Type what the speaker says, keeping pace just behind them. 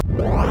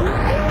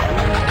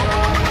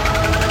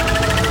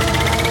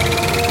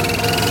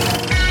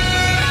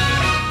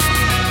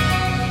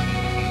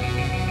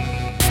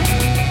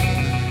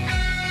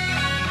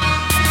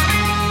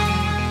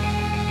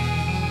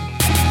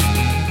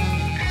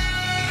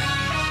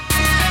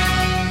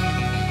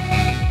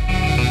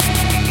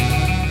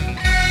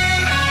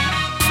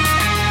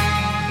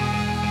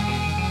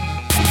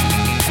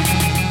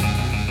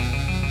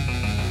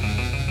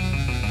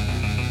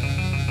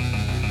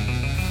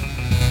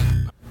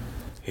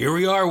Here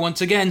we are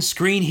once again,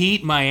 Screen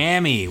Heat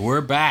Miami.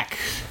 We're back.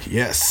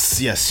 Yes.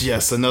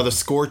 Another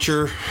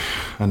scorcher.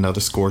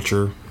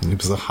 It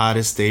was the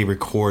hottest day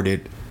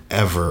recorded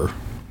ever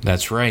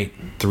That's right.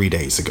 3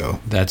 days ago.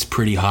 That's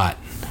pretty hot.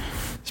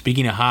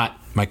 Speaking of hot,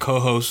 my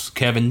co-host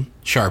Kevin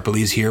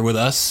Sharpley is here with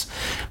us.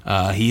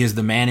 He is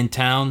the man in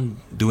town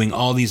doing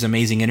all these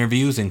amazing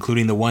interviews,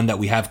 including the one that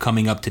we have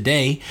coming up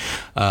today.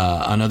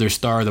 Another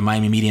star of the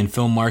Miami media and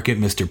film market,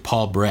 Mr.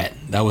 Paul Brett.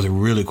 That was a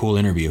really cool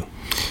interview.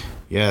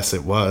 Yes,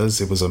 it was.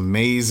 It was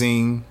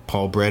amazing.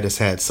 Paul Brett has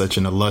had such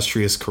an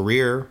illustrious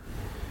career,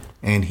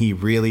 and he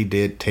really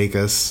did take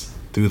us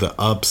through the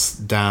ups,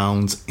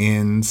 downs,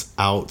 ins,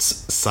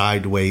 outs,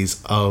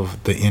 sideways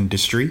of the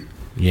industry.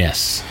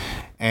 Yes.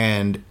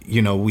 And,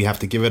 we have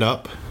to give it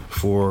up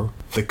for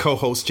the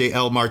co-host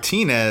J.L.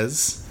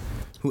 Martinez,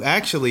 who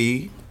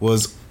actually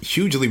was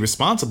hugely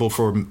responsible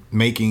for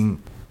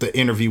making the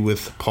interview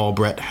with Paul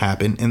Brett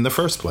happen in the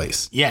first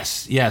place.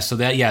 Yes. So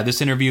this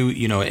interview,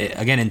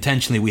 again,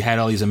 intentionally, we had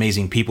all these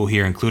amazing people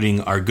here, including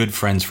our good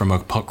friends from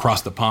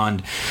across the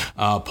pond,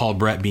 Paul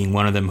Brett being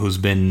one of them, who's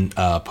been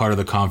part of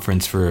the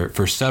conference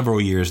for several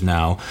years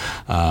now.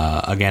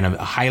 Again, a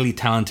highly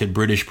talented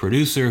British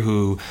producer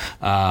who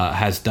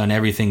has done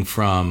everything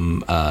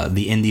from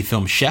the indie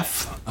film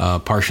Chef,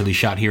 partially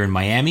shot here in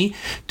Miami,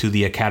 to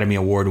the Academy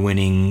Award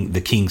winning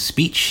The King's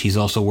Speech. He's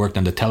also worked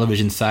on the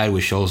television side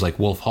with shows like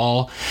Wolf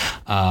Hall.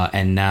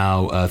 And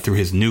now through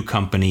his new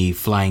company,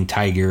 Flying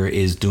Tiger,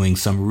 is doing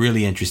some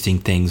really interesting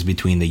things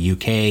between the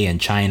UK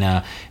and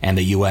China and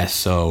the US.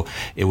 So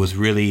it was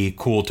really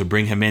cool to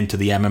bring him into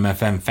the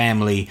MMFM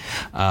family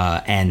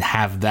and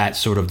have that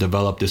sort of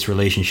develop this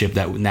relationship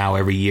that now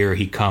every year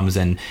he comes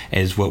and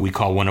is what we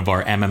call one of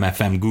our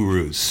MMFM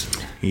gurus.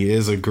 He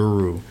is a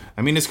guru.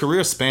 I mean, his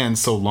career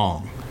spans so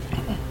long.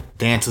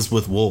 Dances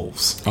with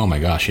Wolves. Oh my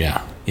gosh,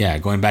 yeah. Yeah,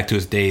 going back to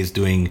his days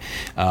doing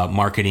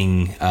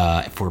marketing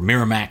for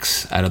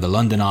Miramax out of the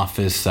London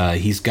office.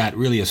 He's got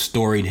really a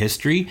storied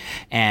history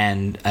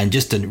and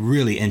just a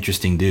really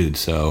interesting dude.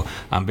 So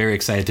I'm very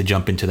excited to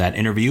jump into that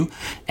interview.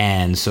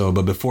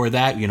 But before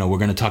that, we're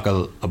going to talk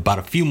about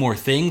a few more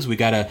things. We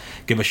got to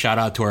give a shout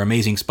out to our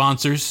amazing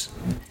sponsors.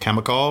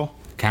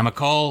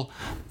 Chemical,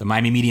 the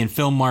Miami Media and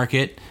Film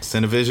Market,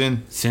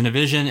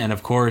 Cinevision, and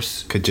of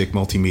course, Kajik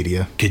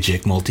Multimedia.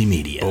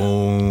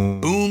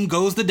 Boom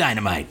goes the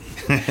dynamite.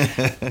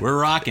 We're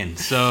rocking.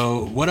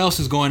 So, what else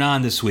is going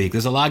on this week?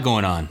 There's a lot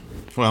going on.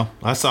 Well,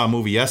 I saw a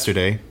movie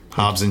yesterday,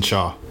 Hobbs and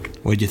Shaw.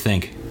 What'd you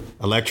think?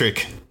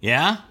 Electric.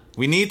 Yeah?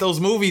 We need those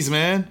movies,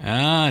 man.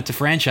 It's a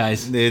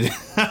franchise.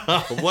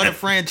 What a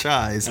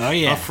franchise. Oh,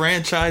 yeah. A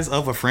franchise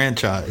of a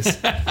franchise.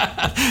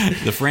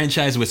 The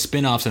franchise with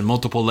spin-offs and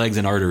multiple legs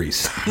and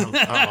arteries.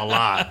 A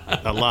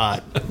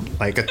lot.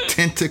 Like a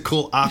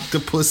tentacle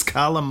octopus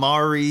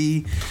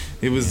calamari.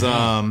 It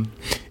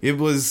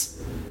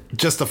was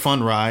just a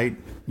fun ride,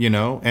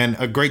 and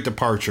a great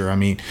departure. I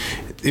mean,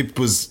 it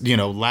was,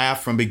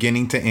 laugh from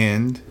beginning to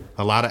end.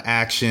 A lot of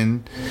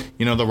action.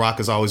 The Rock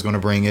is always going to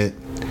bring it.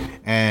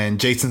 And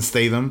Jason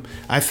Statham.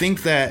 I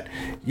think that,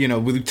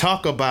 we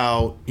talk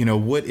about,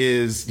 what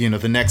is,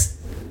 the next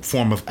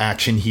form of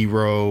action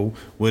hero,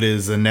 what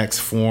is the next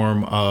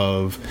form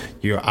of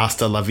your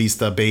Hasta La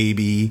Vista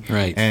baby.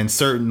 Right. And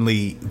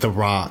certainly The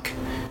Rock.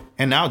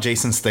 And now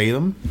Jason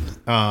Statham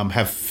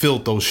have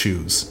filled those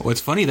shoes. Well,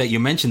 it's funny that you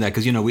mentioned that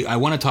because, I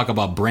want to talk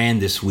about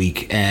brand this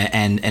week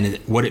and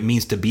what it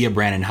means to be a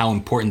brand and how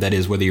important that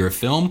is, whether you're a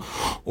film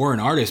or an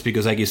artist.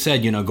 Because like you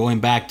said, going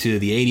back to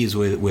the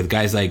 80s with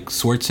guys like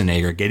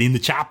Schwarzenegger, get in the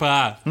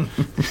chopper.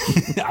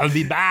 I'll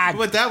be back.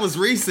 But that was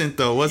recent,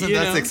 though. Wasn't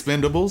that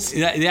Expendables?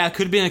 Yeah, it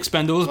could have been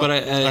Expendables. But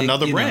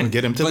another brand,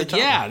 get him to the top.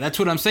 Yeah, that's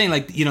what I'm saying.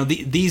 Like,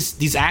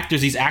 these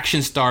actors, these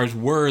action stars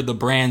were the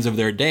brands of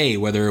their day,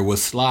 whether it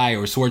was Sly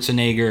or Schwarzenegger.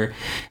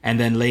 And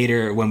then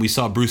later when we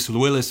saw Bruce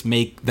Willis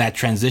make that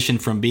transition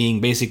from being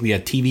basically a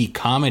TV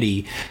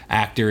comedy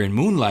actor in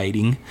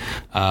Moonlighting,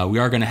 we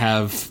are going to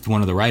have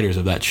one of the writers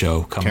of that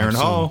show come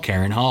up,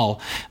 Karen Hall,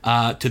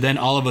 to then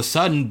all of a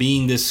sudden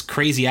being this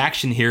crazy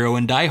action hero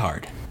in Die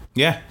Hard.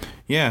 Yeah.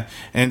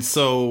 And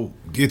so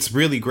it's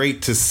really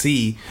great to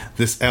see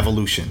this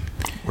evolution.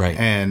 Right.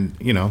 And,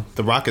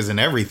 The Rock is in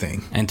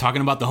everything. And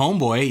talking about the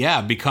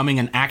homeboy, becoming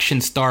an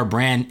action star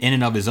brand in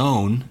and of his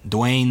own,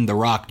 Dwayne The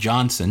Rock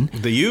Johnson.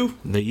 The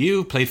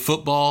U, played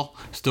football,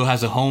 still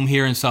has a home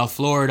here in South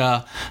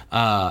Florida,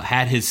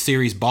 had his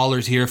series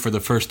Ballers here for the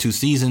first 2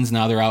 seasons.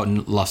 Now they're out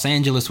in Los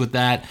Angeles with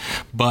that.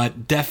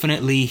 But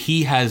definitely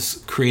he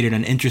has created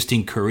an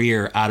interesting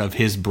career out of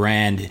his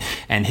brand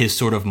and his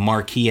sort of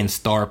marquee and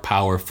star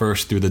power,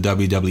 first through the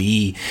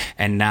WWE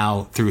and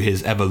now through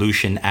his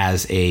evolution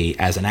as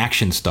an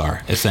action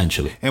star,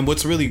 essentially. And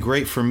what's really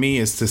great for me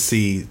is to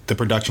see the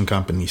production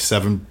company,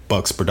 Seven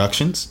Bucks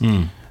Productions,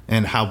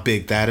 and how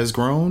big that has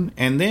grown.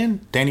 And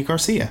then Danny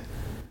Garcia,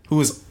 who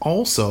is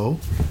also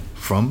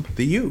from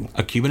the U.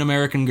 A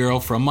Cuban-American girl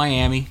from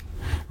Miami,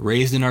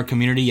 raised in our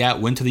community,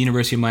 went to the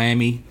University of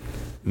Miami,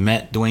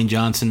 met Dwayne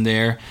Johnson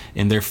there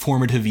in their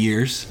formative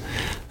years,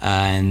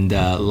 and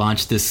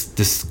launched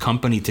this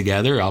company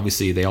together.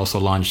 Obviously, they also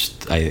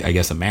launched, I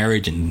guess, a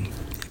marriage and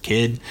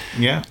kid,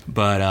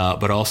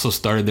 but also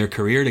started their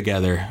career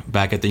together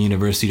back at the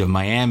University of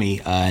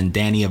Miami. And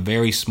Danny, a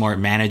very smart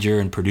manager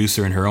and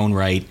producer in her own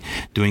right,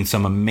 doing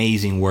some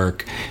amazing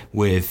work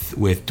with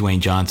Dwayne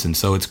Johnson.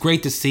 So it's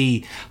great to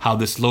see how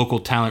this local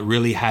talent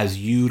really has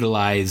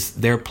utilized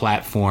their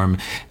platform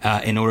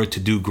in order to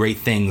do great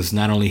things,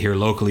 not only here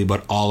locally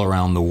but all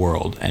around the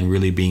world, and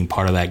really being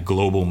part of that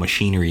global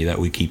machinery that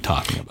we keep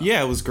talking about.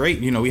 Yeah, it was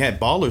great. We had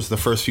Ballers the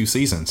first few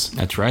seasons.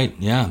 That's right.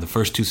 Yeah, the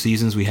first 2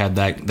 seasons we had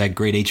that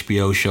great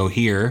HBO show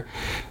here,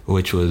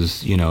 which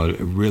was,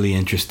 really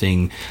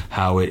interesting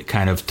how it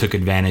kind of took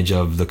advantage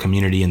of the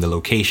community and the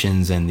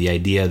locations, and the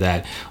idea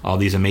that all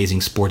these amazing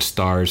sports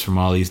stars from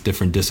all these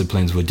different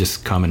disciplines would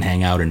just come and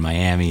hang out in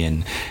Miami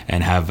and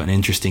have an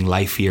interesting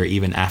life here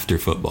even after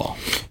football.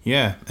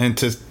 Yeah, and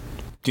to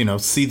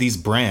see these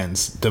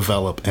brands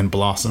develop and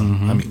blossom.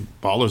 Mm-hmm. I mean,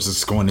 Ballers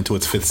is going into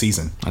its 5th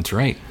season. That's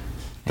right.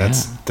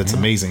 That's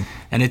amazing.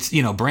 And it's,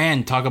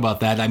 brand, talk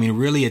about that. I mean,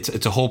 really,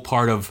 it's a whole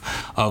part of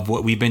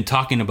what we've been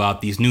talking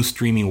about, these new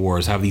streaming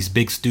wars, how these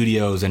big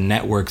studios and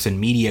networks and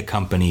media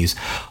companies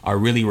are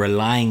really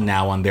relying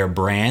now on their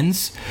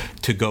brands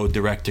to go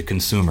direct to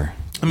consumer.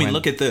 I mean,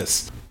 look at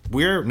this.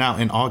 We're now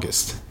in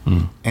August,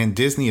 and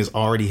Disney has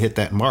already hit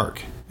that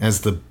mark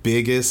as the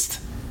biggest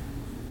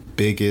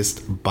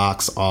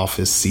box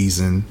office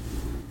season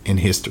in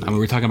history. I mean,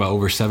 we're talking about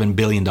over $7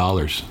 billion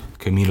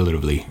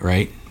cumulatively,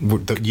 right?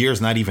 The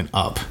year's not even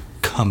up.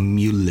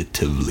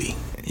 Cumulatively.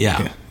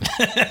 Yeah.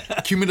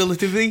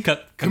 Cumulatively?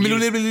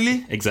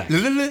 Cumulatively?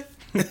 Exactly.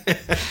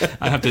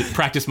 I have to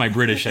practice my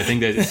British. I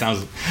think that it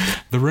sounds...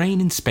 The rain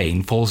in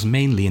Spain falls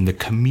mainly in the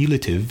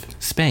cumulative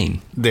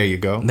Spain. There you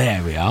go.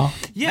 There we are.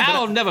 Yeah,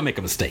 I'll never make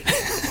a mistake.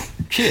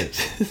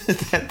 Cheers.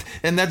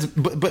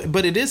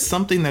 But it is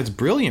something that's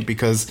brilliant,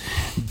 because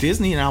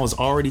Disney now has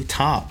already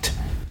topped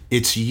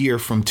its year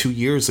from 2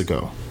 years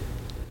ago.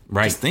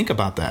 Right. Just think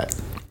about that.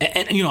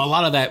 And a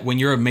lot of that, when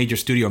you're a major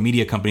studio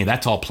media company,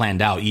 that's all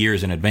planned out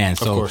years in advance.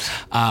 So, of course.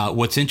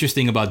 What's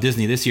interesting about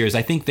Disney this year is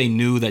I think they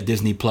knew that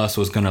Disney Plus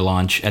was going to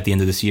launch at the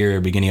end of this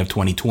year, beginning of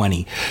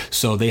 2020.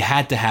 So they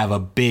had to have a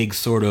big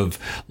sort of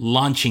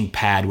launching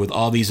pad with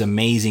all these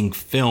amazing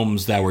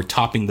films that were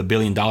topping the $1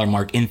 billion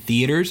mark in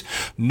theaters,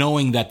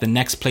 knowing that the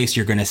next place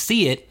you're going to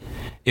see it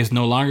is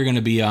no longer going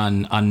to be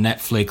on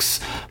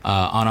Netflix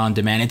on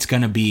demand. It's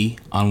going to be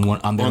on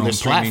their own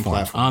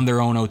platform, on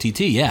their own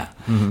OTT. Yeah.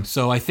 Mm-hmm.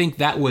 So I think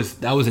that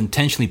was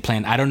intentionally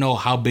planned. I don't know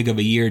how big of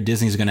a year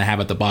Disney's going to have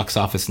at the box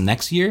office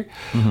next year,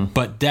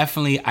 but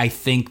definitely I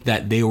think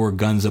that they were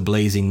guns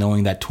a-blazing,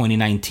 knowing that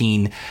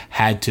 2019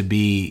 had to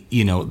be,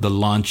 the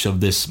launch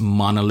of this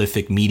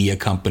monolithic media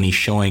company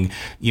showing,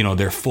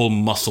 their full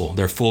muscle,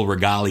 their full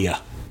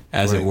regalia,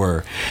 as it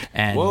were.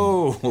 And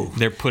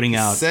they're putting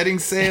out... Setting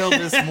sail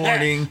this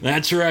morning.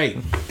 That's right.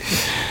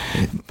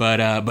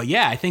 But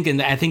yeah, I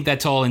think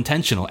that's all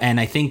intentional.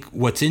 And I think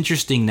what's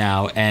interesting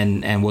now,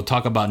 and we'll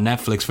talk about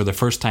Netflix for the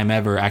first time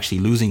ever actually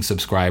losing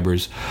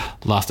subscribers,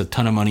 lost a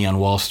ton of money on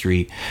Wall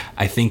Street.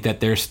 I think that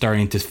they're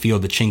starting to feel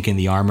the chink in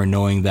the armor,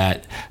 knowing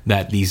that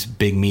these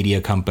big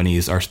media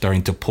companies are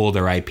starting to pull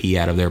their IP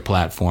out of their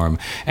platform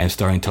and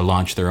starting to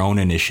launch their own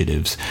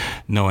initiatives,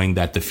 knowing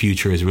that the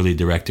future is really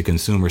direct to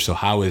consumer. So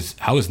how is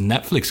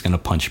Netflix going to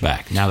punch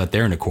back now that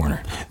they're in a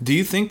corner? Do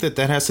you think that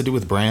has to do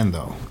with brand,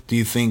 though? Do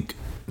you think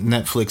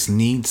Netflix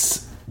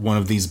needs one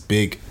of these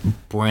big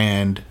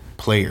brand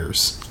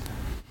players?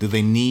 Do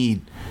they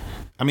need...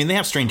 I mean, they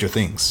have Stranger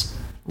Things.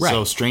 Right.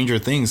 So Stranger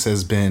Things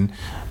has been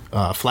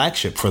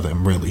flagship for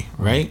them, really,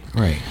 right?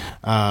 Right.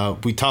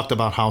 We talked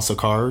about House of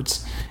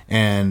Cards,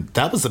 and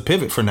that was a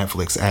pivot for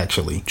Netflix,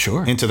 actually.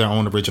 Sure. Into their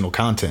own original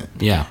content.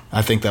 Yeah.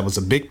 I think that was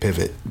a big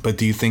pivot. But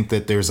do you think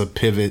that there's a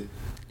pivot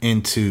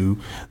into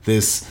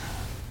this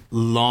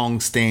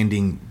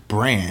long-standing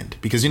brand?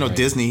 Because, right.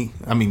 Disney,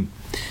 I mean...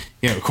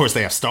 of course,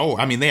 they have Star Wars.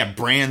 I mean, they have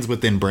brands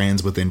within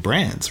brands within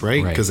brands,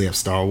 right? Because they have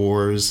Star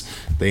Wars,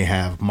 they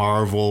have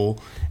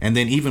Marvel, and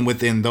then even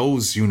within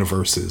those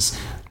universes,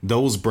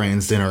 those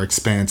brands then are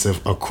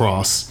expansive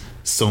across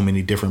so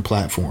many different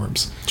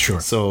platforms.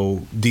 Sure.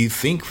 So do you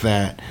think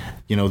that,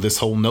 this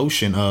whole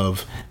notion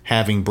of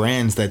having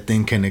brands that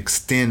then can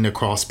extend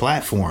across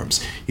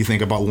platforms, you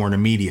think about Warner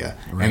Media,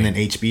 and then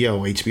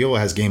HBO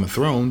has Game of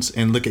Thrones,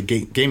 and look at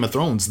Game of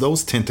Thrones,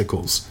 those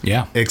tentacles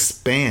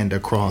expand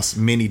across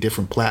many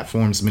different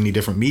platforms, many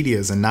different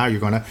medias, and now you're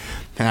going to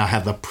now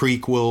have the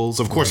prequels.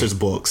 Of course, there's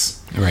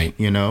books, right?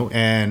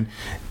 And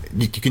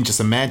you can just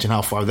imagine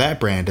how far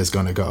that brand is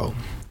going to go.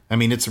 I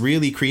mean, it's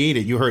really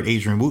created. You heard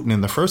Adrian Wooten in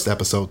the first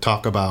episode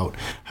talk about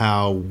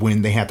how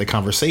when they had the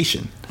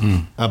conversation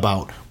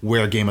about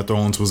where Game of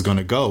Thrones was going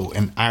to go,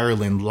 and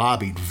Ireland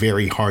lobbied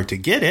very hard to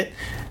get it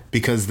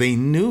because they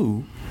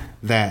knew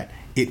that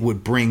it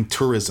would bring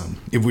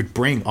tourism. It would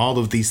bring all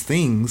of these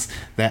things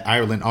that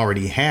Ireland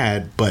already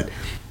had, but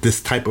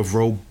this type of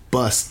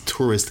robust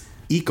tourist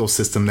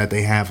ecosystem that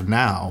they have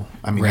now.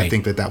 I mean, I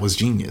think that was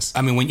genius.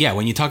 I mean,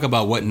 when you talk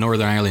about what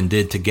Northern Ireland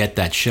did to get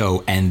that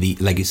show, and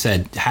like you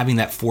said, having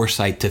that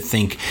foresight to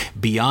think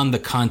beyond the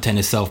content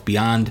itself,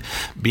 beyond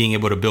being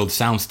able to build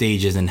sound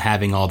stages and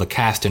having all the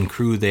cast and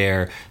crew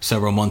there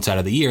several months out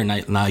of the year. Now,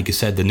 like you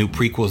said, the new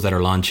prequels that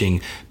are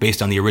launching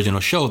based on the original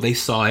show, they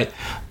saw it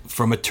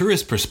from a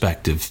tourist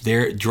perspective.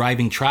 They're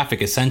driving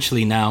traffic.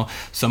 Essentially now,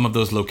 some of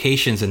those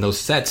locations and those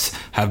sets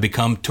have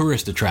become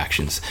tourist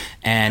attractions.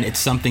 And it's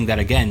something that,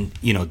 again,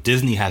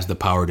 Disney has the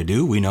power to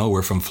do. We know,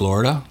 we're from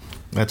Florida.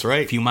 That's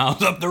right. A few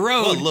miles up the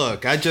road. Well,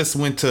 look, I just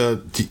went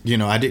to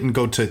I didn't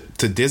go to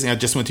Disney. I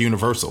just went to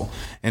Universal.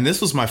 And this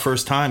was my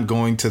first time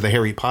going to the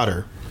Harry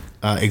Potter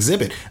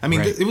exhibit. I mean,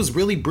 it was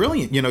really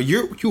brilliant.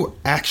 You're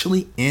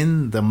actually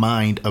in the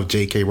mind of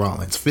J.K.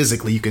 Rowling.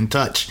 Physically, you can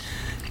touch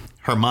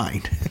her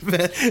mind.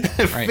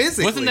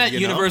 Physically, wasn't that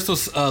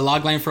Universal's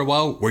logline for a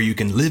while, where you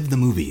can live the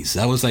movies?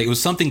 That was it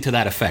was something to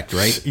that effect,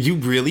 right? You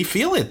really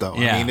feel it, though.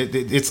 Yeah. I mean,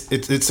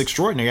 it's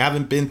extraordinary. I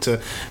haven't been to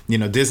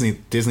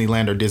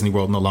Disneyland or Disney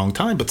World in a long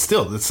time, but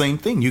still, the same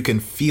thing. You can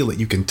feel it.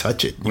 You can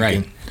touch it.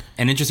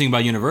 And interesting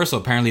about Universal,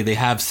 apparently they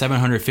have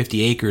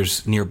 750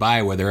 acres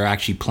nearby where they're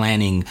actually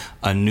planning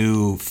a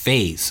new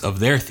phase of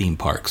their theme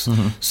parks.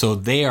 Mm-hmm. So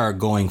they are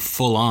going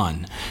full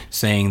on,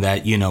 saying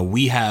that,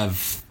 we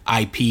have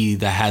IP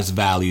that has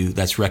value,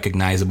 that's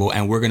recognizable,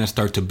 and we're going to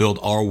start to build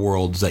our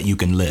worlds that you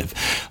can live.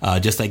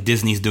 Just like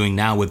Disney's doing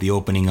now with the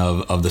opening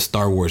of the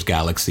Star Wars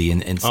galaxy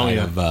inside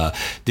of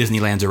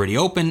Disneyland's already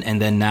open.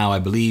 And then now, I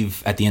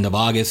believe, at the end of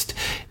August,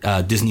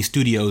 Disney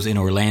Studios in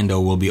Orlando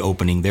will be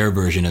opening their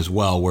version as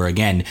well, where,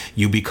 again,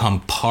 you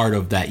become part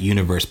of that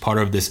universe, part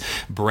of this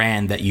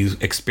brand that you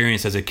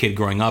experienced as a kid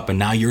growing up, and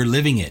now you're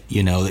living it.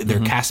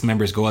 Their cast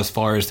members go as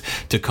far as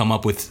to come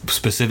up with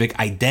specific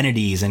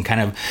identities and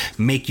kind of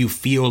make you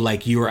feel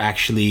like you're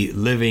actually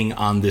living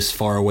on this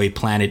faraway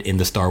planet in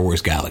the Star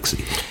Wars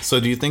galaxy. So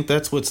do you think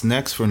that's what's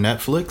next for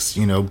Netflix?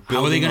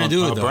 How are they going to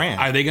do it, though? Brand?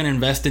 Are they going to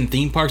invest in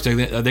theme parks? Are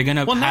they going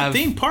to not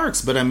theme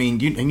parks, but I mean,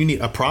 you need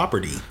a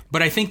property.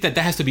 But I think that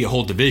has to be a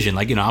whole division.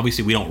 Like,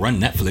 obviously we don't run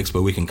Netflix,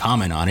 but we can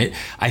comment on it.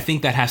 I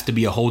think that has to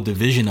be a whole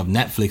division of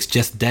Netflix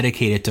just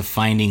dedicated to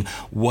finding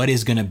what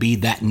is going to be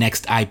that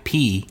next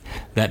IP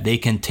that they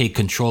can take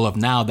control of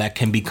now, that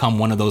can become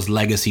one of those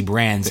legacy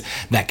brands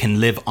that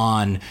can live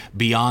on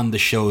beyond the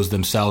shows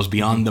themselves,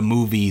 beyond the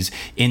movies,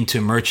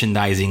 into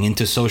merchandising,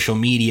 into social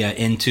media,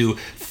 into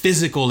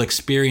physical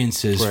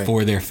experiences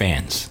for their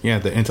fans. Yeah,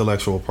 the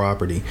intellectual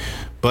property.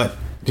 But,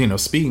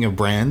 speaking of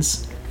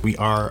brands, we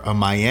are a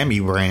Miami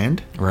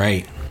brand.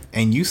 Right.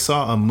 And you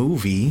saw a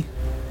movie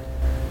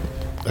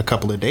a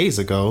couple of days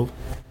ago.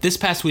 This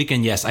past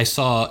weekend, yes, I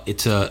saw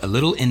it's a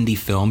little indie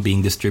film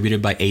being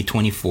distributed by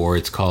A24.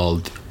 It's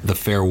called The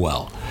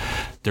Farewell,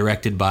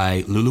 directed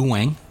by Lulu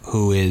Wang,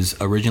 who is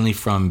originally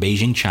from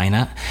Beijing,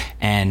 China,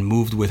 and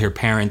moved with her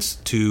parents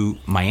to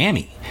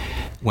Miami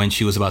when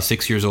she was about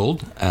 6 years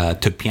old.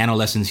 Took piano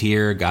lessons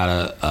here,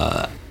 got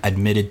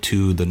admitted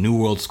to the New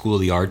World School of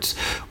the Arts.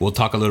 We'll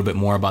talk a little bit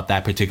more about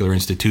that particular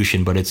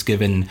institution, but it's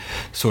given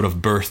sort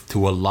of birth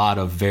to a lot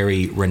of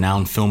very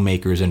renowned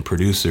filmmakers and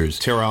producers.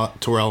 Terrell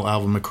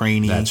Alvin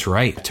McCraney. That's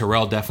right.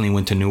 Terrell definitely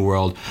went to New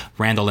World.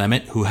 Randall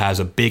Emmett, who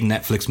has a big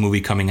Netflix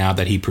movie coming out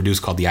that he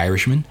produced called The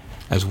Irishman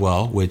as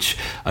well, which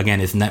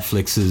again is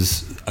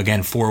Netflix's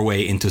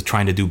foray into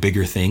trying to do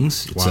bigger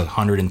things. It's a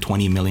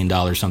 $120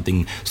 million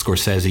something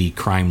Scorsese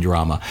crime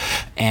drama.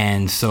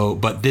 And so,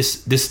 but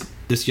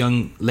this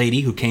young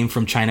lady who came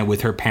from China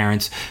with her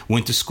parents,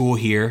 went to school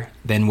here,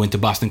 then went to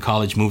Boston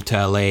College, moved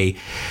to LA,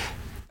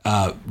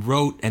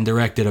 wrote and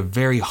directed a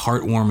very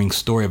heartwarming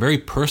story, a very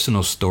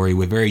personal story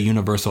with very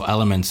universal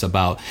elements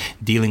about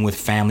dealing with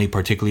family,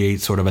 particularly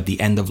sort of at the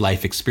end of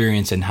life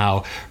experience, and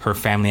how her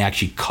family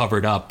actually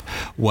covered up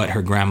what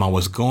her grandma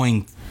was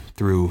going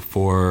through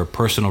for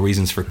personal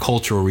reasons, for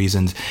cultural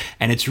reasons.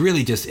 And it's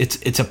really just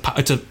it's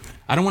a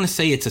I don't want to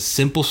say it's a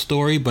simple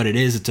story, but it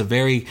is. It's a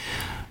very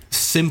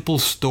simple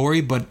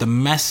story, but the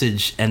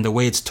message and the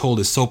way it's told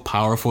is so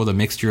powerful. The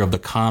mixture of the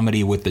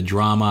comedy with the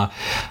drama.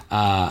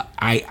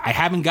 I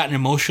haven't gotten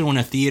emotional in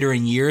a theater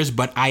in years,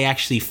 but I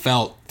actually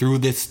felt through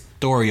this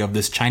story of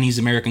this Chinese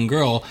American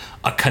girl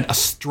a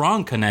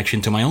strong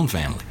connection to my own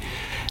family.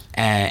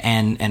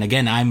 And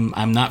again,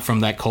 I'm not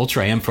from that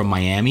culture. I am from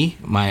Miami.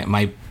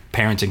 My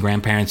parents and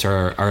grandparents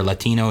are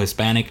Latino,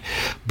 Hispanic,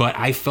 but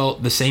I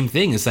felt the same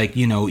thing. It's like,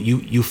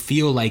 you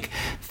feel like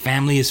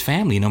family is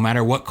family, no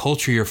matter what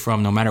culture you're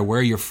from, no matter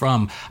where you're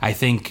from. I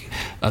think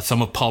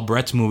some of Paul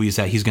Brett's movies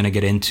that he's going to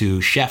get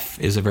into, Chef,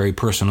 is a very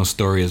personal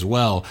story as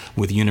well,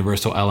 with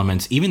universal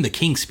elements. Even The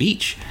King's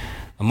Speech.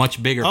 a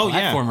much bigger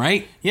platform,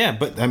 right? Yeah,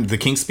 but the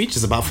King's Speech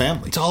is about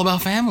family. It's all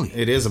about family.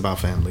 It is about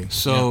family.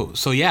 So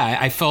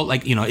I felt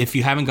like, if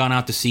you haven't gone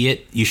out to see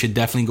it, you should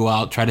definitely go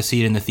out, try to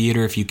see it in the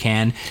theater if you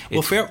can.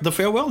 Well, The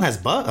Farewell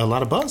has a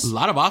lot of buzz. A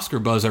lot of Oscar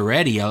buzz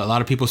already. A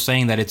lot of people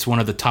saying that it's one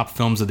of the top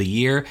films of the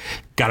year.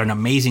 Got an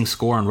amazing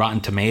score on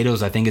Rotten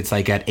Tomatoes. I think it's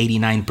like at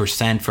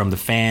 89% from the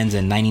fans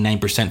and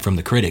 99% from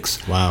the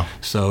critics. Wow.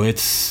 So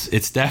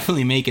it's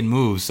definitely making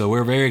moves. So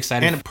we're very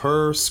excited. And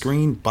per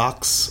screen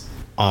box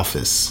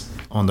office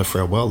on The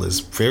Farewell is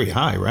very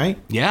high, right?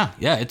 Yeah,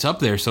 it's up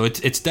there. So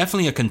it's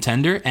definitely a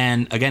contender.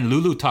 And again,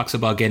 Lulu talks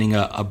about getting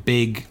a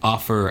big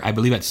offer, I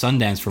believe at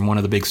Sundance, from one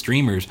of the big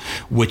streamers,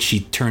 which she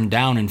turned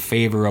down in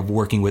favor of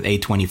working with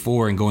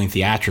A24 and going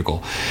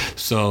theatrical.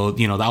 So,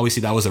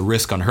 obviously that was a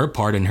risk on her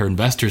part and her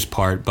investors'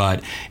 part,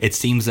 but it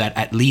seems that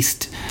at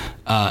least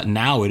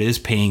now it is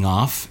paying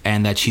off,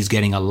 and that she's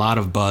getting a lot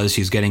of buzz.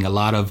 She's getting a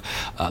lot of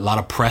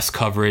press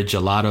coverage,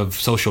 a lot of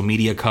social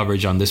media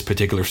coverage on this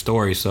particular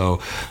story. So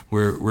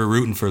we're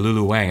rooting for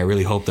Lulu Wang. I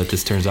really hope that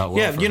this turns out well.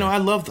 Yeah, for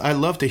her. I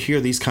love to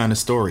hear these kind of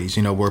stories.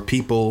 Where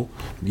people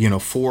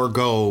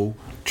forego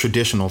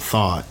traditional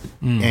thought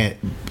and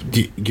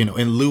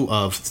in lieu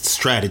of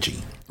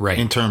strategy, right?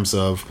 In terms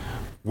of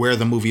where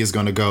the movie is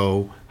going to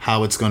go,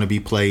 how it's going to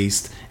be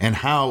placed, and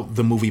how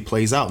the movie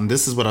plays out. And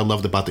this is what I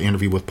loved about the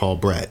interview with Paul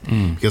Brett,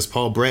 because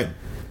Paul Brett,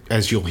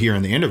 as you'll hear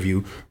in the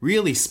interview,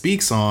 really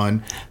speaks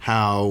on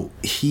how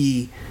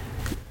he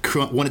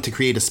wanted to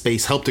create a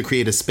space, help to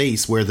create a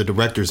space where the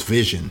director's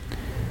vision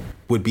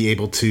would be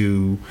able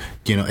to,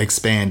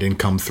 expand and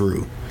come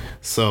through.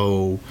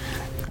 So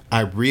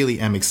I really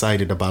am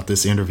excited about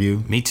this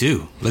interview. Me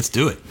too. Let's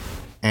do it.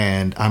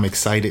 And I'm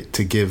excited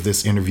to give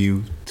this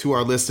interview to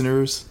our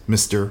listeners,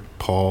 Mr.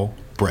 Paul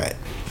Brett.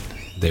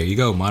 There you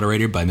go,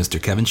 moderated by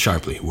Mr. Kevin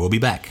Sharpley. We'll be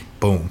back.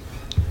 Boom.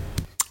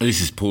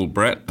 This is Paul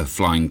Brett of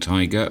Flying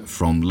Tiger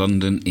from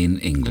London in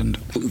England.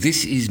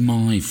 This is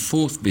my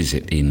fourth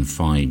visit in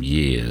 5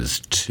 years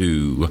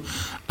to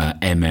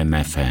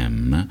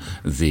MMFM,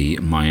 the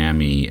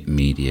Miami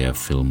Media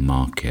Film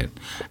Market,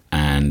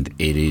 and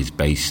it is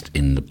based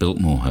in the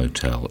Biltmore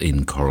Hotel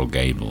in Coral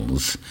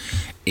Gables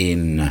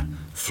in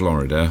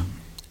Florida,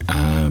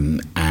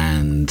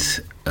 and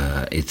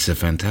it's a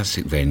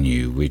fantastic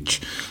venue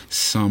which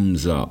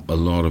sums up a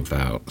lot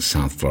about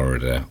South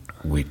Florida,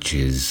 which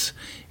is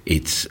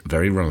it's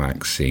very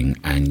relaxing,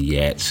 and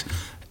yet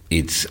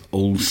it's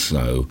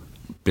also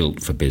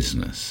built for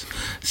business.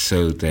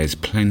 So there's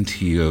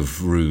plenty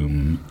of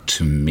room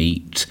to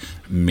meet,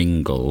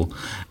 mingle,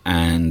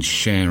 and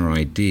share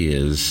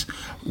ideas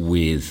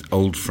with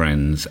old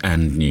friends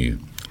and new.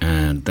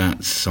 And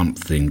that's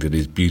something that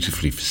is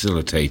beautifully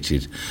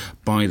facilitated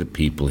by the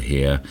people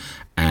here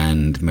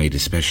and made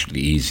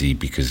especially easy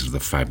because of the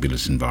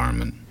fabulous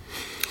environment.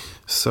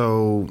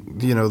 So,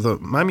 the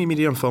Miami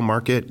Media and Film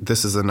Market,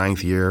 this is the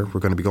 9th year.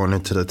 We're going to be going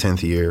into the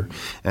 10th year.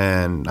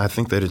 And I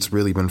think that it's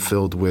really been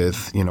filled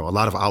with, a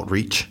lot of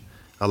outreach,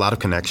 a lot of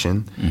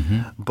connection,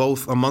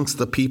 both amongst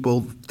the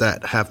people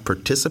that have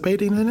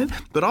participated in it,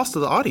 but also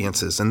the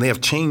audiences. And they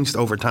have changed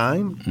over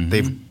time.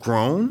 They've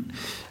grown,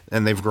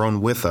 and they've grown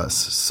with us.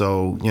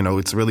 So,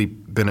 it's really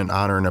been an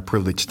honor and a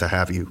privilege to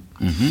have you.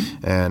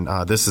 And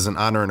this is an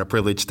honor and a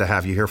privilege to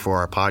have you here for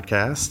our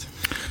podcast.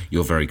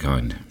 You're very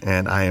kind.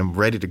 And I am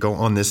ready to go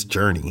on this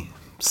journey.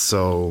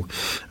 So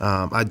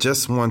I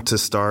just want to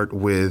start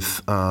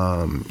with,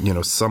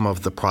 some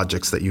of the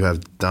projects that you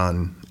have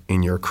done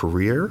in your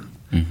career.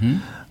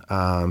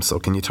 So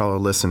can you tell our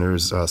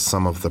listeners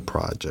some of the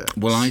projects?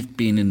 Well, I've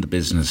been in the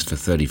business for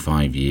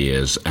 35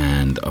 years,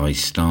 and I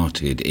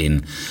started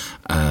in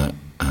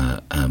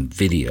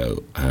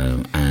video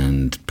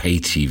and pay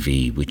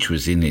TV, which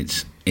was in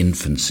its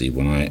infancy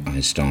when I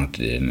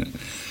started in it.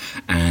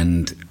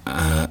 And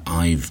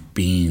I've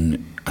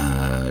been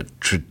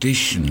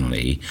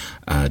traditionally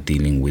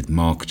dealing with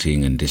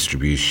marketing and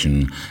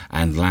distribution,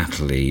 and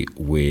latterly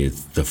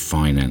with the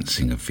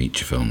financing of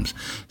feature films.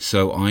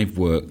 So I've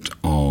worked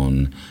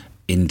on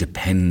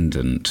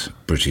independent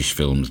British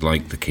films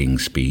like The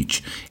King's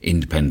Speech,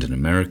 independent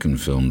American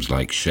films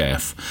like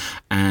Chef,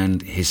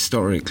 and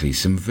historically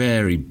some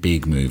very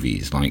big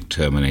movies like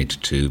Terminator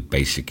 2,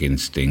 Basic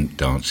Instinct,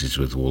 Dances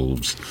with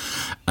Wolves.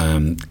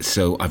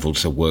 So I've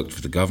also worked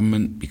for the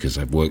government because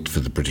I've worked for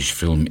the British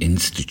Film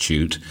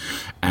Institute,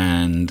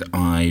 and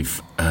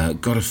I've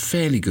got a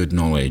fairly good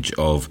knowledge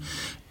of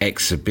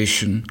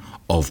exhibition,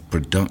 of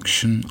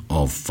production,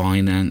 of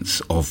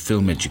finance, of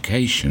film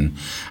education,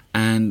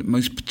 and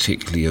most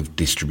particularly of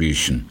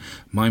distribution.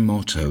 My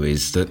motto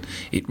is that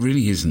it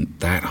really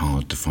isn't that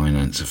hard to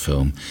finance a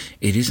film.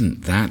 It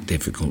isn't that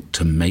difficult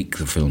to make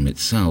the film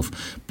itself,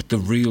 but the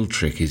real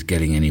trick is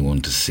getting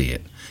anyone to see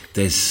it.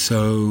 There's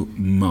so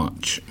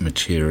much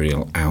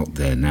material out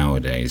there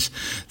nowadays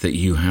that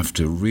you have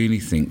to really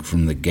think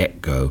from the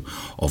get-go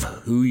of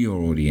who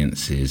your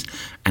audience is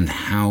and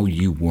how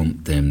you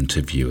want them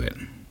to view it.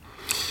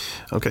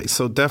 Okay,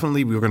 so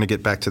definitely we're going to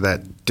get back to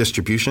that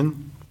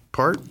distribution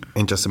part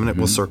in just a minute.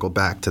 We'll circle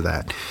back to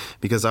that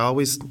because I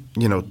always,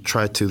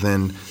 try to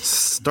then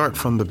start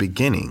from the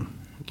beginning.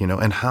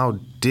 and how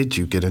did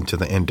you get into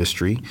the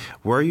industry?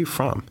 Where are you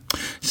from?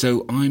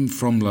 So I'm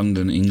from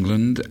London,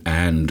 England,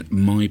 and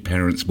my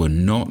parents were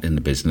not in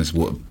the business,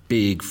 were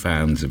big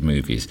fans of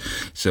movies.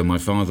 So my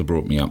father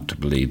brought me up to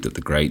believe that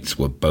the greats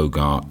were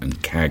Bogart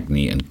and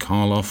Cagney and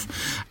Karloff,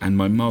 and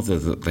my mother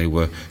that they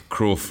were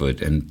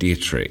Crawford and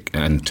Dietrich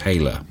and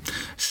Taylor.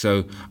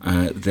 So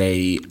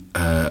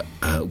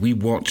we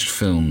watched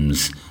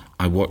films.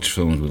 I watched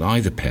films with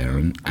either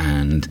parent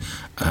and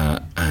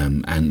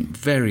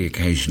very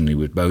occasionally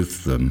with both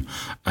of them,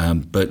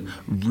 but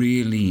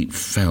really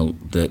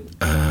felt that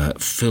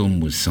film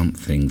was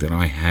something that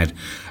I had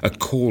a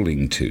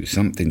calling to,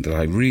 something that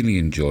I really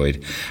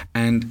enjoyed.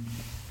 And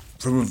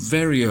from a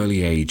very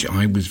early age,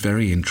 I was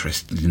very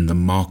interested in the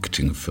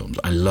marketing of films.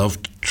 I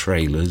loved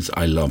trailers,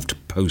 I loved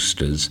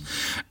posters,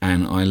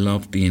 and I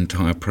loved the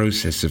entire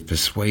process of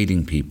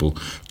persuading people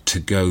to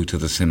go to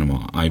the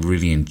cinema. I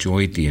really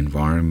enjoyed the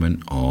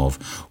environment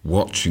of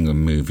watching a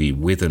movie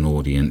with an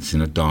audience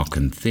in a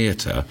darkened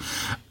theatre,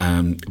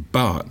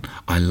 but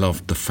I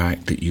loved the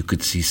fact that you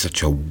could see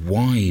such a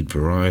wide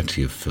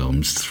variety of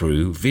films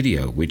through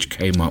video, which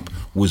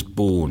was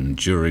born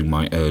during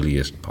my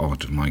earliest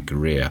part of my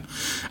career.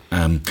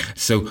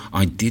 So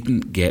I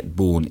didn't get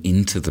born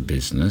into the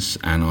business,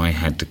 and I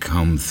had to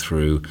come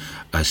through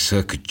a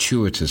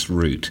circuitous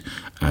route,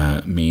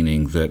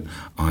 meaning that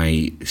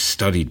I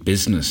studied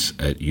business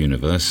at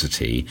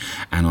university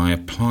and I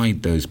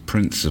applied those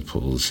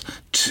principles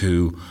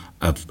to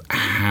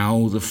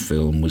how the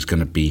film was going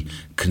to be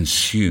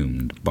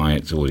consumed by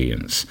its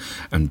audience,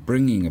 and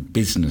bringing a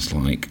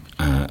business-like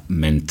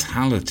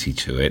mentality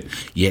to it,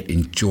 yet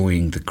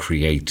enjoying the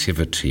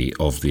creativity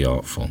of the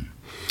art form.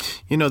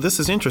 This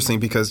is interesting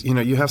because,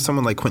 you have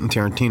someone like Quentin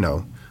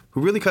Tarantino who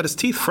really cut his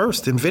teeth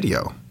first in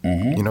video.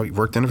 Mm-hmm. He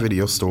worked in a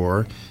video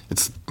store.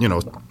 It's,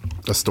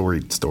 a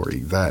storied story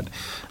that,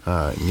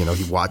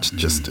 he watched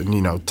just,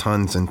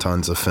 tons and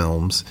tons of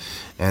films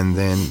and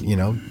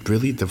then,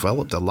 really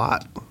developed a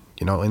lot.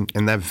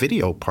 In that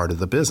video part of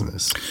the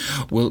business.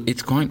 Well,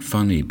 it's quite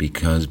funny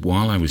because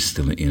while I was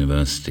still at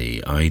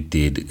university, I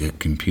did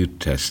computer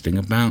testing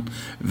about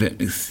the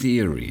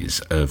theories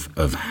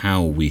of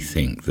how we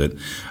think that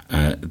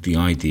the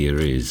idea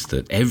is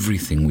that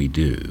everything we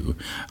do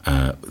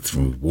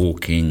through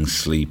walking,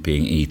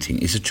 sleeping, eating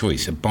is a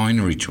choice, a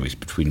binary choice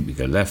between we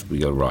go left, we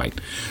go right,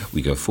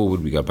 we go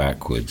forward, we go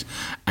backwards.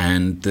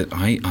 And that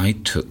I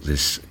took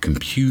this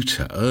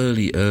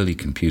early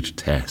computer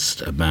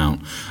test about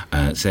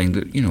saying that,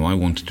 I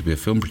wanted to be a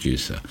film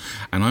producer.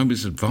 And I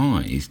was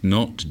advised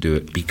not to do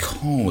it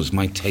because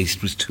my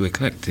taste was too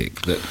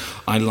eclectic, that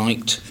I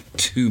liked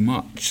too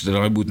much, that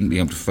I wouldn't be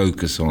able to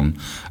focus on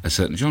a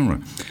certain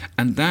genre.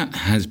 And that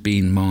has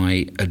been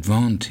my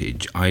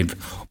advantage. I've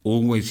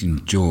always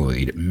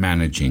enjoyed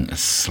managing a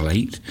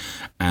slate.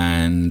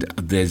 And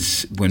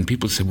when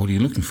people say, what are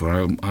you looking for?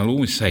 I'll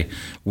always say,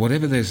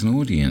 whatever there's an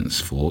audience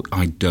for.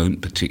 I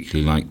don't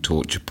particularly like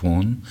torture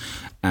porn.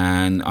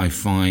 And I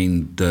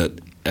find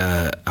that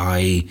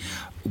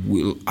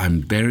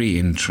I'm very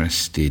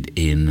interested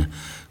in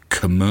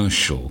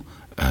commercial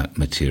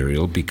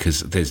material because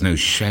there's no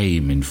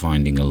shame in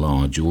finding a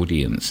large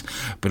audience.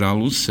 But I'll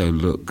also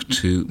look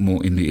to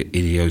more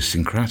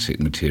idiosyncratic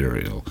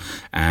material,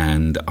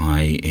 and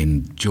I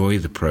enjoy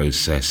the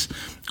process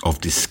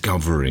of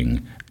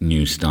discovering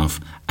new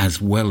stuff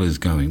as well as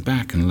going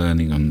back and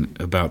learning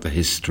about the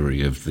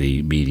history of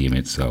the medium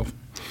itself.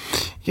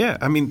 Yeah,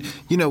 I mean,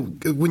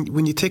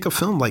 when you take a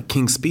film like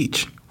King's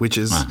Speech, which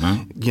is,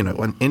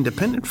 an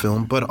independent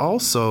film, but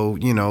also,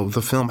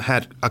 the film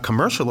had a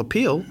commercial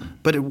appeal,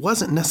 but it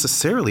wasn't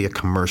necessarily a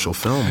commercial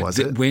film, was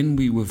it? When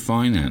we were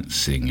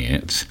financing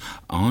it,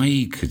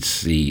 I could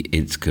see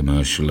its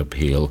commercial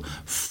appeal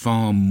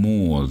far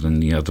more than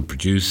the other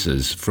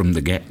producers from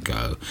the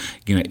get-go.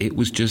 It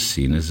was just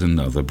seen as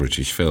another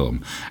British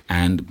film.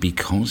 And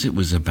because it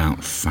was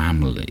about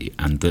family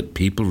and that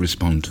people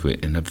respond to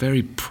it in a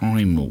very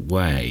primal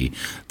way,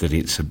 that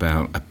it's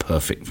about a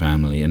perfect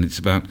family and it's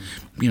about,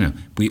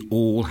 we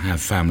all have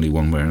family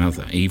one way or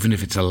another. Even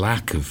if it's a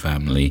lack of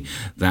family,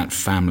 that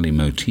family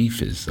motif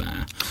is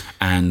there.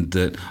 And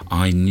that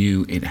I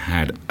knew it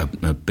had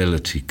an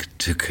ability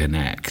to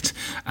connect.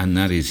 And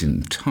that is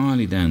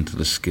entirely down to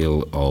the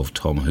skill of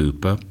Tom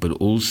Hooper, but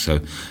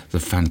also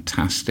the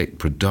fantastic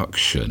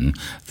production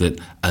that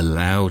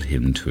allowed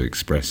him to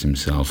express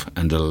himself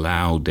and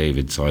allow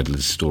David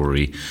Seidler's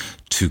story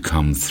to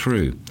come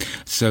through.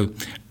 So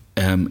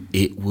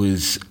it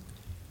was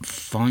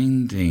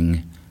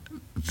finding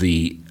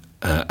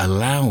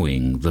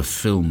allowing the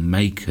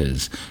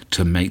filmmakers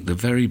to make the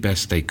very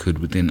best they could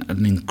within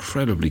an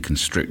incredibly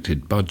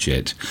constricted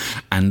budget,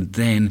 and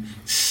then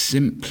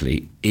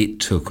simply it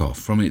took off.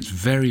 From its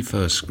very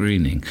first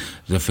screening,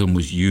 the film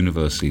was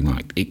universally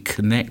liked. It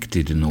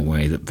connected in a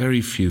way that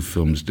very few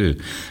films do,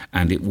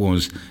 and it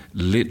was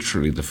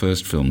literally the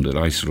first film that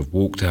I sort of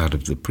walked out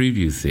of the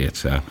preview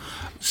theatre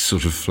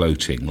sort of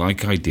floating,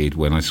 like I did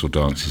when I saw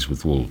Dances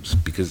with Wolves,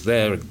 because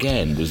there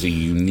again was a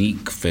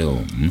unique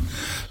film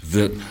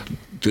that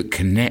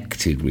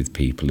connected with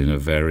people in a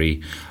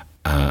very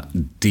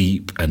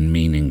deep and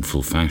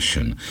meaningful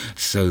fashion,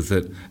 so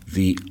that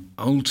the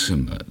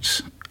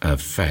ultimate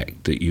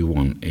effect that you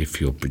want if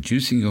you're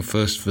producing your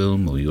first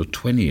film or your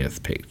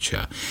 20th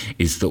picture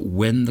is that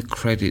when the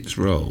credits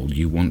roll,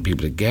 you want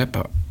people to get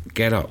up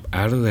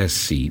out of their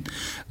seat,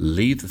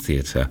 leave the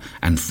theatre,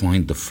 and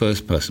find the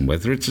first person,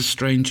 whether it's a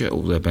stranger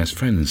or their best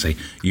friend, and say,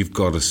 you've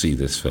got to see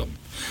this film.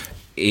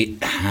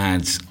 It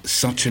has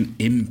such an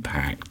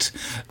impact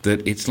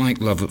that it's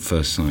like love at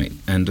first sight.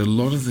 And a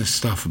lot of the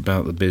stuff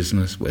about the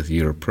business, whether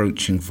you're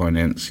approaching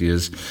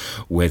financiers,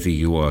 whether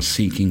you are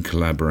seeking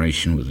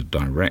collaboration with a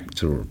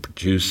director or a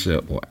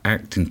producer or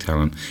acting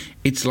talent,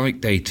 it's like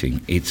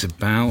dating. It's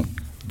about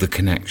the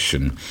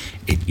connection.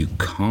 You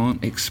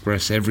can't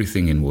express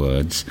everything in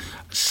words.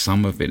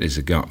 Some of it is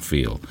a gut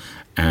feel.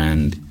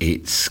 And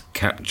it's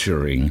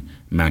capturing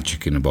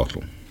magic in a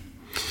bottle.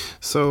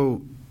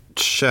 So,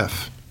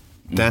 Chef,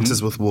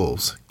 Dances with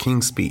Wolves,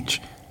 King's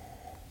Speech,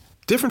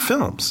 different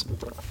films.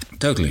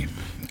 Totally.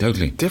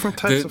 Different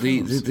types of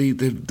films.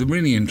 The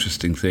really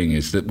interesting thing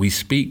is that we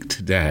speak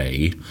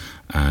today.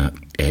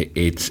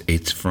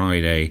 It's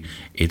Friday.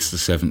 It's the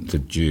 7th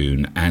of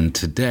June, and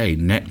today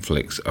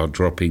Netflix are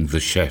dropping The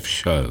Chef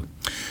Show,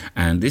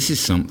 and this is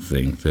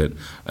something that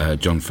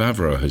Jon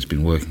Favreau has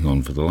been working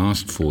on for the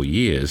last 4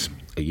 years.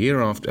 A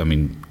year after,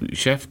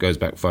 Chef goes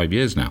back 5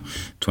 years now,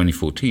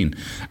 2014,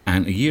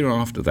 and a year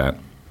after that,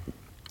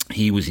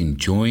 he was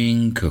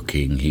enjoying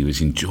cooking. He was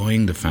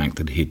enjoying the fact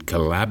that he'd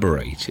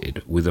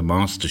collaborated with a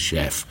master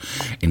chef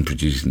in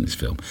producing this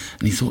film.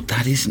 And he thought,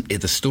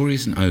 the story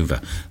isn't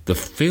over. The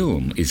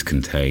film is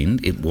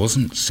contained. It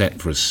wasn't set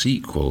for a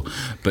sequel,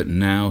 but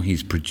now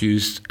he's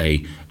produced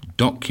a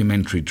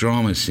documentary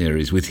drama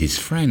series with his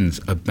friends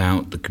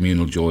about the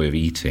communal joy of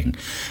eating.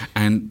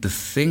 And the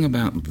thing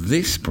about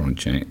this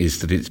project is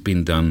that it's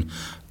been done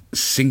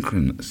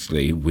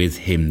synchronously with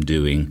him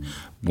doing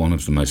one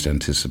of the most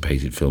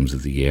anticipated films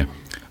of the year,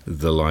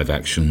 the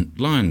live-action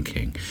Lion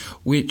King,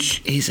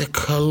 which is a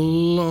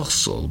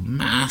colossal,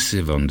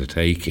 massive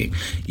undertaking.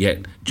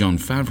 Yet Jon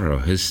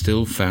Favreau has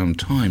still found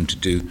time to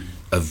do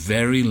a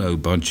very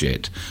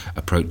low-budget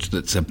approach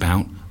that's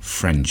about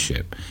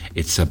friendship.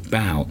 It's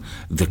about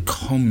the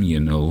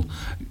communal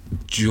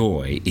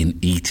joy in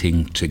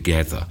eating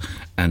together.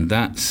 And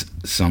that's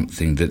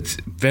something that's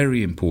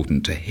very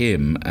important to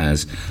him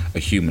as a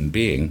human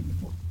being.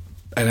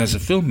 And as a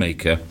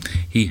filmmaker,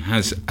 he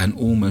has an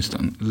almost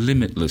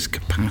limitless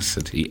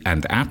capacity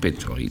and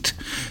appetite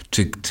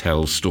to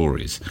tell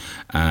stories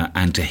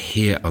and to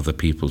hear other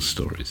people's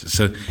stories.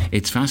 So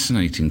it's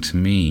fascinating to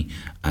me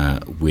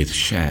with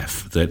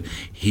Chef that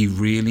he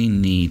really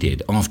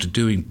needed, after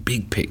doing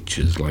big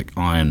pictures like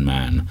Iron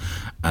Man,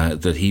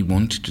 that he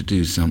wanted to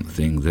do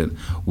something that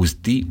was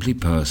deeply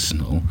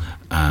personal,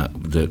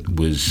 that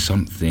was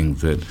something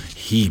that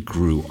he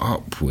grew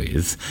up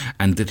with,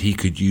 and that he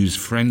could use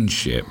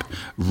friendship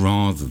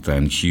rather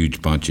than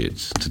huge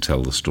budgets to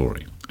tell the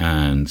story.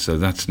 And so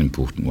that's an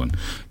important one.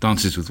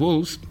 Dances with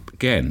Wolves,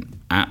 again,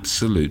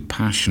 absolute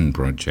passion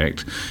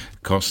project.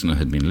 Costner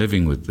had been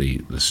living with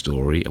the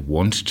story,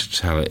 wanted to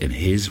tell it in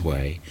his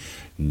way,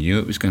 knew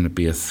it was going to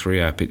be a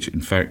 3-hour picture.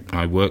 In fact,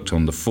 I worked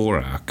on the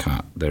 4-hour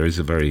cut. There is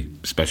a very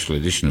special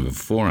edition of a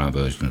 4-hour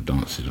version of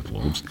Dances with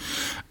Wolves.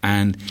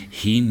 And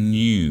he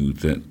knew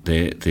that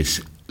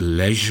this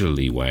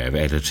leisurely way of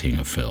editing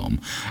a film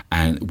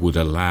and would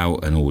allow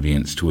an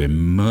audience to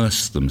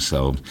immerse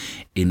themselves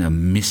in a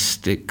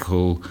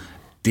mystical,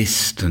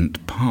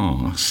 distant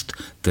past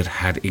that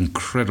had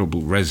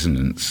incredible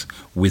resonance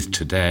with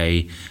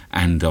today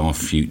and our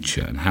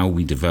future, and how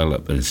we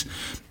develop as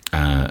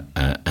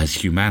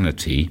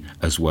humanity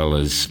as well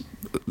as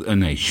a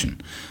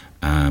nation,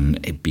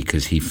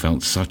 because he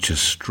felt such a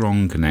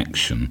strong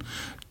connection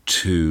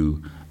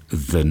to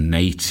the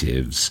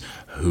natives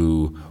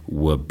who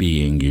were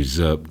being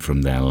usurped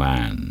from their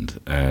land,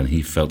 and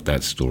he felt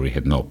that story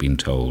had not been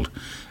told,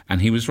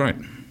 and he was right.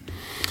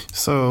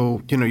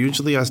 So,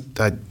 usually I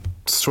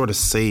sort of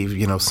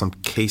save, some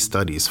case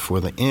studies for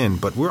the end,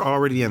 but we're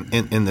already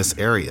in this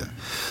area.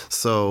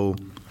 So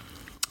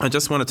I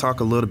just want to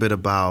talk a little bit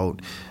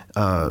about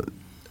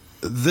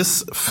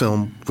this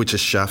film, which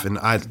is Chef, and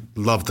I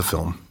love the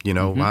film.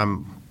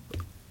 I'm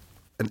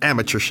an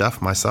amateur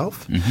chef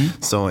myself.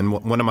 So, and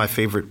one of my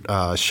favorite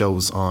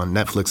shows on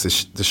Netflix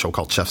is this show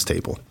called Chef's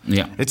Table.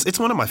 Yeah, it's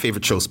one of my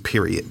favorite shows.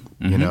 Period.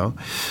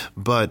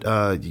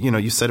 But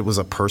you said it was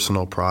a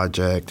personal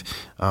project.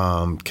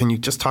 Can you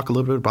just talk a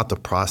little bit about the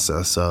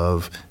process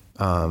of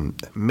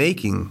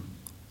making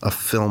a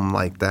film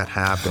like that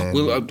happen?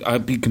 Well, I'll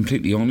be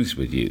completely honest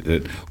with you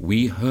that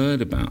we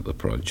heard about the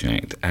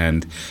project,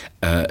 and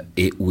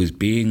it was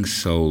being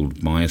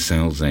sold by a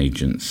sales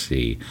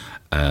agency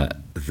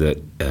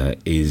that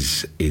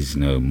is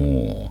no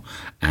more,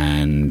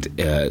 and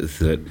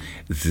that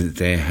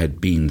there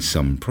had been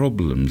some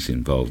problems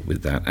involved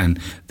with that, and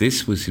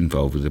this was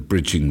involved with a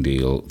bridging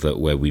deal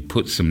where we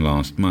put some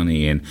last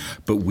money in,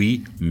 but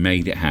we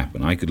made it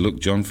happen. I could look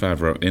Jon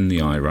Favreau in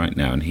the eye right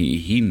now, and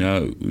he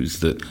knows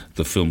that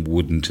the film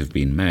wouldn't have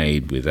been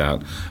made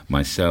without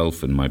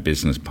myself and my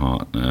business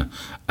partner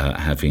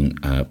having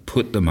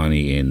put the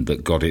money in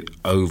that got it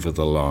over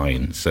the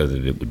line so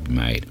that it would be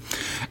made.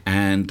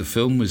 And the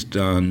film was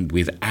done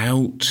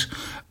without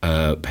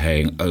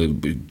paying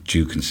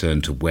due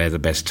concern to where the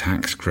best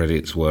tax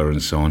credits were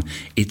and so on.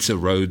 It's a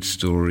road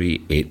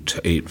story.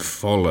 It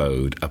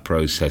followed a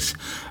process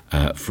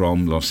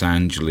from Los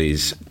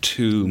Angeles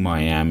to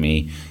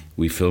Miami.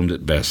 We filmed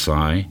at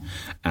Versailles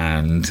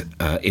and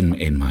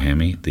in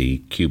Miami, the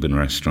Cuban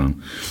restaurant,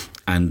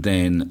 and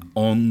then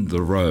on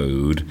the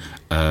road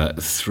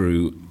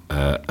through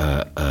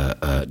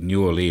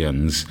New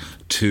Orleans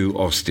to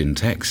Austin,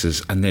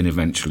 Texas, and then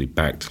eventually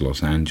back to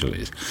Los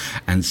Angeles.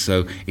 And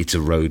so it's a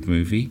road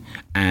movie,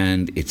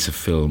 and it's a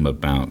film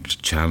about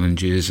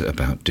challenges,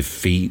 about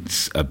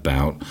defeats,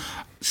 about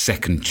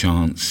second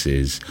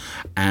chances,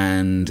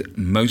 and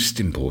most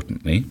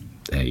importantly,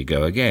 there you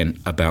go again,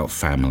 about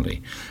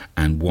family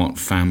and what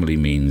family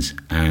means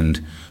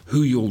and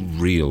who your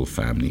real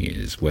family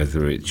is,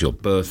 whether it's your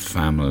birth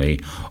family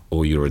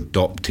or your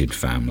adopted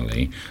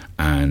family,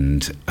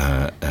 and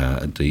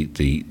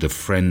the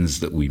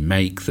friends that we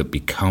make that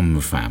become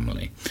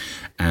family.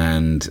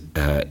 And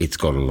it's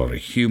got a lot of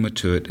humour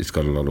to it, it's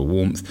got a lot of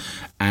warmth,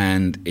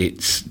 and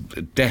it's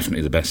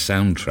definitely the best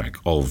soundtrack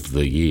of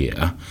the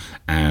year,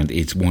 and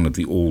it's one of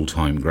the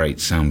all-time great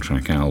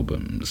soundtrack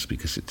albums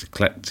because it's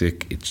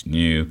eclectic, it's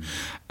new,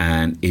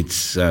 and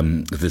it's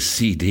the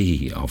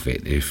CD of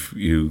it, if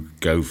you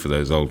go for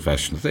those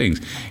old-fashioned things,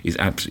 is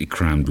absolutely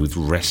crammed with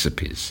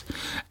recipes.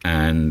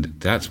 And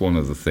that's one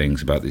of the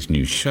things about this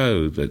new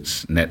show that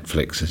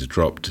Netflix has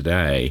dropped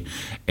today,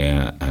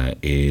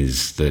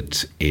 is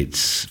that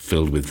it's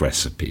filled with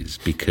recipes,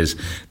 because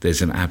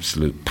there's an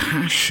absolute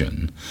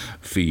passion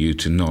for you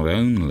to not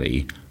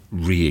only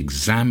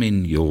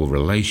re-examine your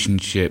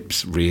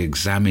relationships,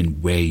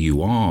 re-examine where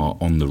you are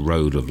on the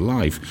road of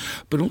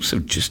life, but also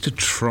just to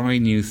try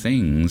new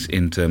things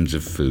in terms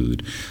of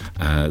food,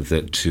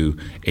 that to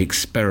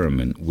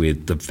experiment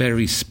with the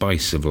very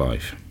spice of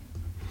life.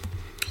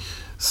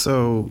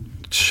 So,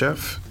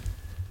 Chef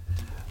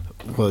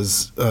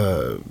was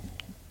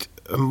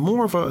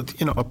more of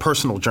a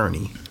personal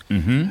journey.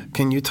 Mm-hmm.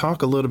 Can you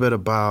talk a little bit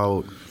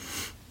about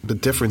the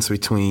difference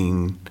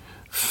between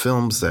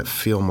films that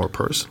feel more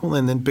personal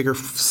and then bigger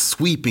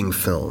sweeping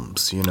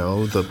films?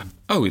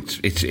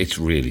 It's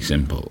really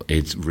simple.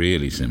 It's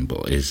really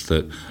simple. Is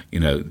that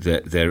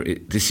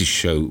this is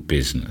show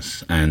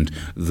business, and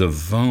the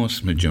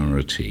vast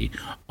majority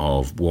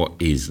of what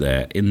is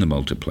there in the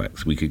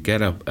multiplex, we could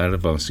get up out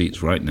of our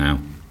seats right now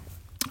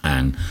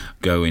and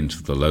go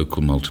into the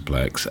local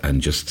multiplex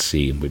and just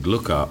see, and we'd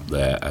look up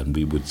there and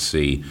we would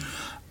see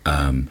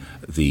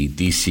the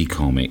DC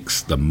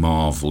Comics, the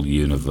Marvel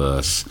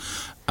Universe,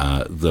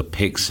 the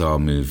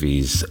Pixar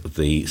movies,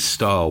 the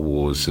Star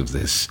Wars of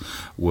this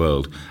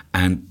world,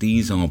 and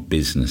these are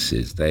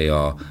businesses. They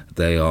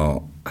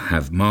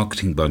have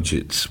marketing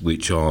budgets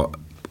which are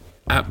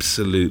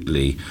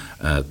absolutely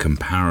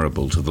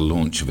comparable to the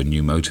launch of a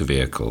new motor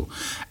vehicle,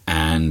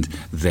 and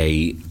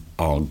they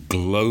are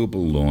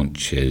global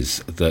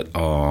launches that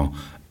are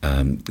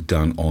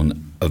done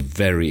on a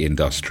very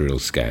industrial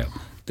scale.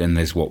 Then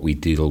there's what we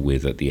deal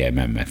with at the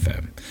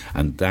MMFM,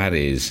 and that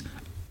is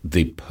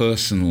the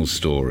personal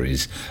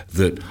stories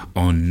that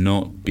are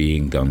not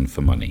being done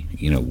for money.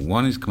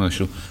 One is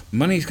commercial.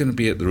 Money's going to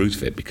be at the root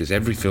of it because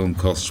every film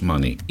costs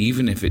money,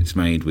 even if it's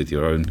made with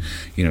your own,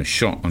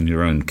 shot on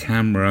your own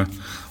camera,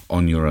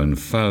 on your own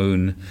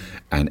phone,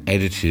 and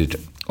edited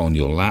on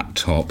your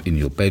laptop in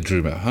your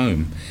bedroom at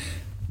home.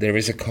 There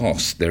is a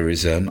cost. There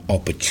is an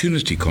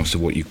opportunity cost of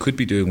what you could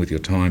be doing with your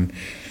time,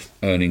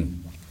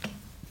 earning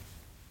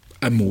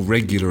a more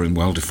regular and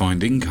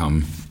well-defined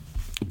income.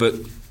 But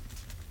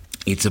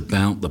it's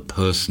about the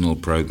personal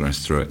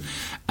progress through it.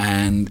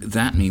 And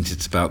that means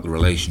it's about the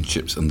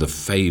relationships and the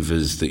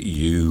favors that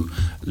you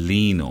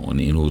lean on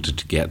in order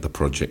to get the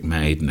project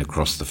made and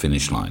across the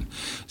finish line.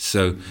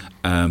 So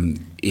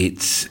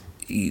it's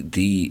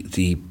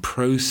the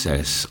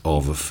process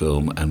of a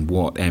film, and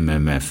what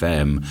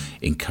MMFM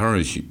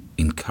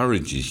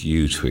encourages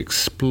you to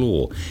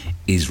explore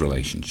is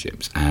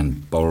relationships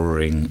and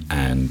borrowing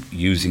and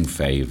using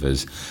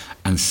favors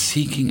and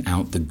seeking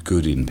out the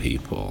good in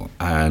people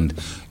and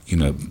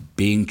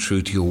being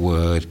true to your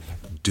word,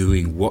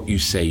 doing what you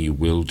say you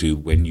will do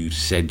when you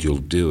said you'll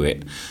do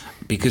it,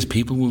 because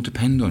people will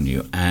depend on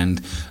you.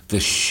 And the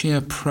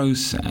sheer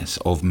process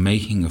of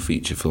making a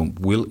feature film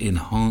will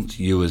enhance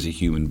you as a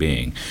human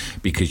being,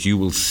 because you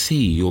will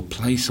see your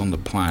place on the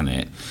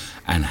planet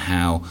and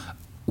how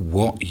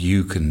what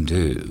you can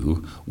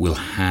do will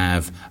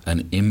have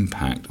an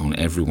impact on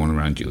everyone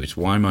around you. It's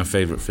why my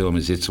favourite film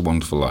is It's a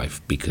Wonderful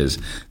Life, because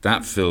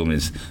that film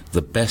is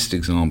the best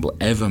example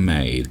ever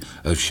made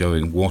of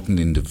showing what an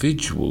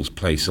individual's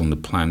place on the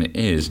planet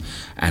is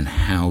and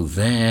how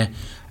their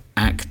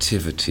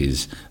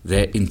activities,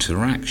 their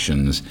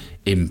interactions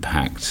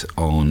impact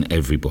on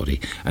everybody.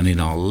 And in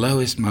our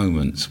lowest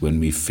moments, when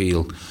we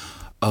feel,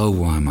 oh,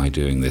 why am I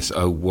doing this?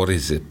 Oh, what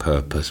is the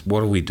purpose?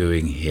 What are we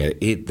doing here?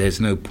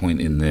 There's no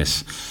point in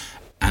this.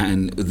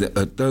 And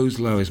at those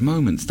lowest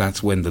moments,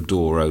 that's when the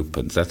door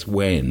opens. That's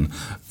when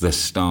the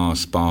star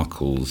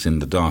sparkles in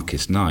the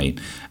darkest night,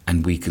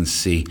 and we can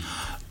see,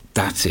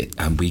 that's it.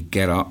 And we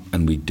get up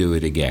and we do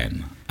it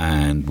again.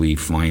 And we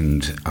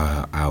find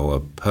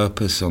our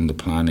purpose on the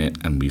planet,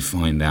 and we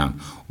find out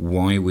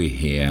why we're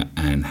here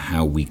and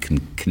how we can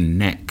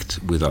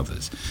connect with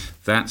others.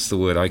 That's the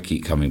word I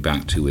keep coming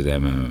back to with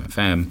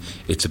MMFM.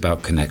 It's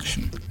about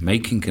connection,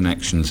 making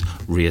connections,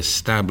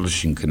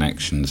 re-establishing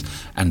connections,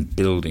 and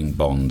building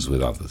bonds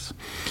with others.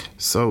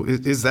 So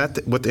is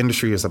that what the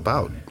industry is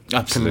about?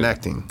 Absolutely.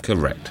 Connecting.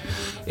 Correct.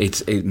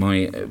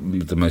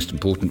 The most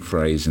important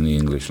phrase in the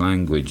English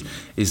language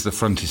is the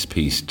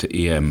frontispiece to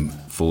E.M.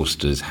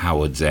 Forster's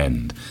Howard's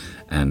End.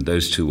 And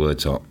those two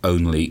words are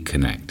only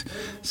connect.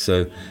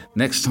 So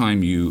next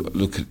time you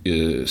look at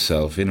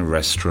yourself in a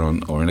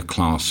restaurant or in a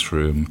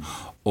classroom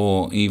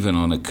or even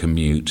on a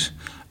commute,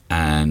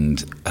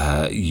 and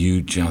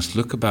you just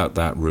look about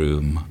that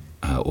room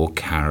or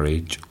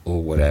carriage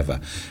or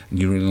whatever, and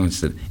you realize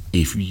that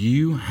if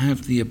you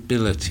have the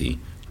ability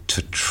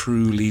to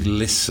truly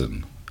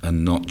listen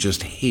and not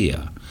just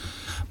hear,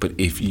 but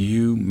if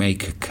you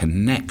make a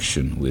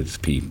connection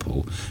with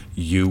people,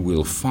 you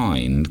will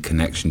find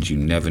connections you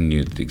never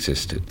knew that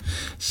existed.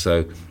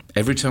 So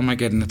every time I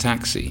get in a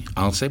taxi,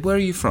 I'll say, where are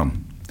you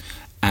from?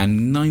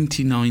 And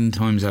 99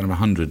 times out of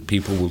 100,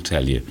 people will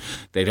tell you.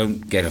 They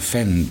don't get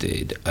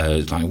offended.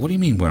 Like, what do you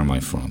mean, where am I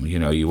from? You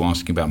know, are you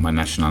asking about my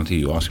nationality? Are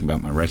you asking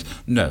about my race?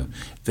 No.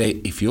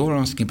 If you're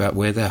asking about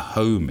where their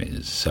home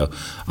is, so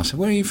I'll say,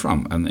 where are you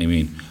from? And they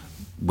mean,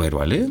 where do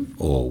I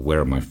live? Or where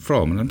am I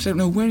from? And I'm saying,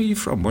 no, where are you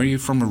from? Where are you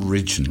from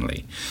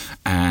originally?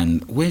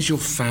 And where's your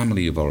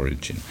family of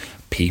origin?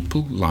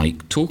 People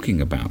like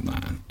talking about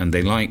that, and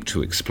they like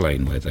to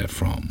explain where they're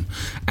from.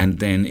 And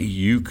then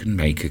you can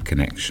make a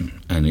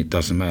connection. And it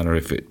doesn't matter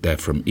if they're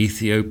from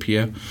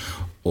Ethiopia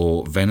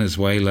or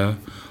Venezuela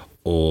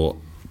or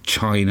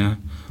China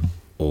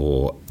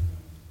or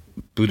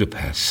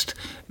Budapest,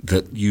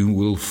 that you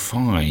will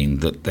find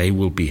that they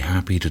will be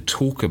happy to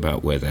talk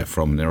about where they're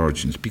from and their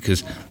origins,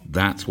 because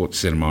that's what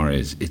cinema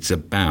is. It's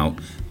about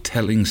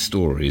telling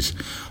stories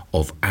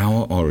of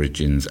our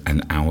origins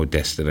and our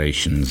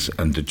destinations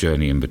and the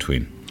journey in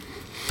between.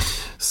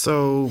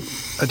 So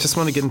I just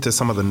want to get into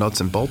some of the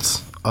nuts and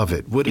bolts of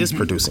it. What is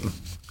producing?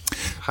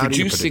 How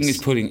producing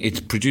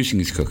producing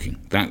is cooking.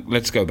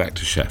 Let's go back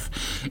to chef.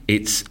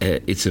 It's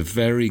a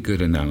very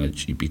good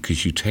analogy,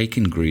 because you take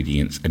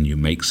ingredients and you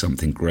make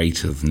something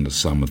greater than the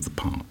sum of the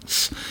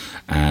parts,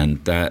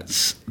 and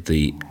that's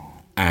the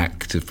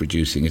act of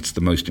producing. It's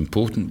the most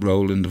important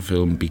role in the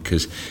film,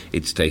 because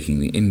it's taking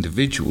the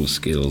individual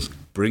skills,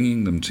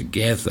 bringing them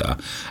together,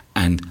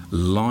 and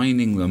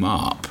lining them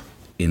up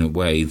in a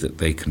way that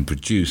they can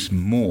produce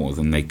more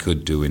than they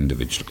could do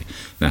individually.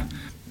 Now,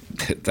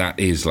 that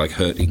is like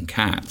herding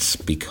cats,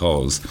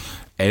 because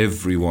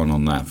everyone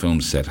on that film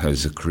set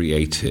has a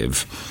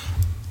creative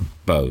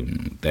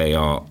bone. They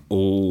are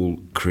all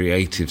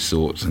creative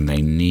sorts, and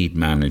they need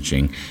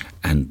managing,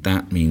 and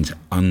that means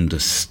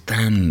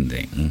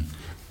understanding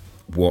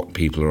what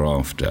people are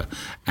after.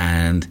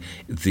 And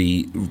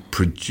the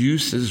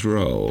producer's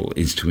role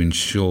is to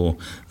ensure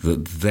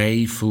that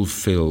they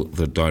fulfill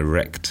the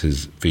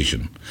director's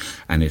vision.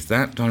 And if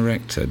that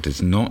director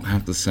does not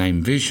have the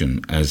same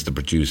vision as the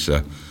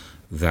producer,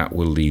 that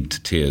will lead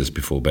to tears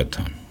before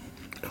bedtime.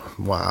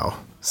 Wow.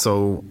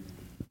 So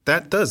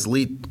that does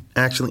lead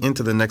actually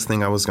into the next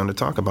thing I was going to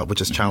talk about,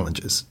 which is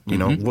challenges. You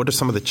know, what are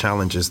some of the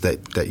challenges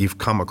that you've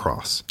come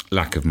across?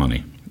 Lack of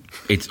money.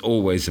 It's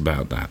always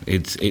about that.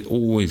 It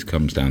always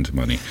comes down to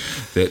money.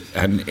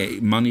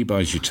 Money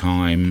buys you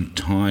time.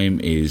 Time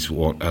is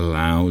what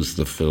allows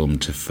the film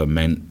to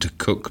ferment, to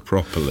cook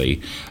properly,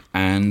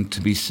 and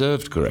to be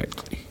served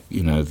correctly.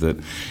 You know, that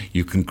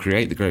you can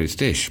create the greatest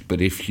dish, but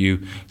if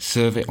you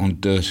serve it on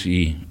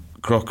dirty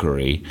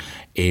crockery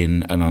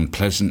in an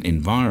unpleasant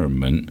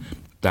environment,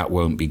 that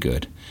won't be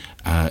good.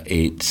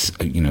 It's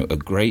a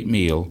great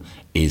meal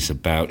is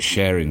about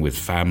sharing with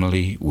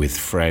family, with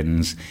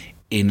friends,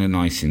 in a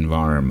nice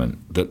environment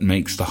that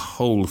makes the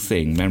whole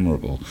thing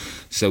memorable.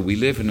 So we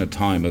live in a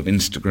time of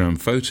Instagram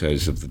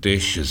photos of the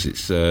dish as it's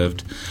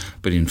served,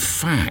 but in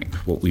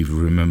fact what we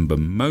remember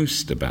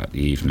most about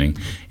the evening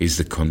is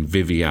the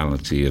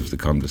conviviality of the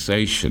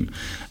conversation.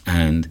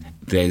 And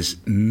there's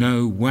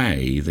no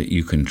way that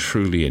you can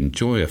truly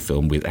enjoy a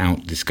film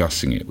without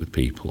discussing it with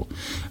people.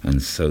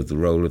 And so the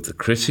role of the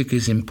critic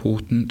is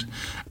important,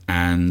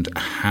 and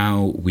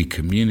how we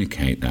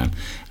communicate that.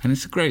 And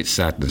it's a great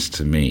sadness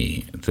to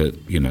me that,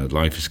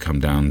 life has come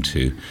down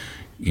to,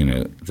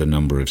 the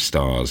number of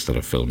stars that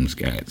a film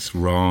gets,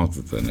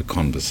 rather than a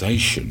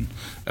conversation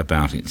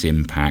about its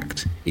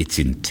impact, its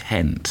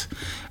intent,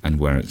 and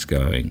where it's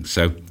going.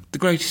 So the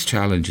greatest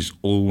challenge is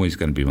always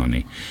going to be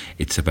money.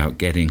 It's about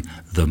getting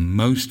the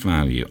most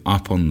value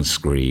up on the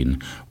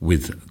screen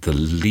with the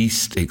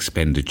least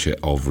expenditure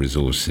of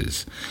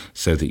resources,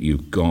 so that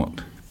you've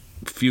got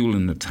fuel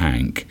in the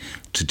tank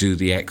to do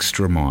the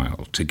extra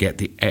mile, to get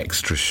the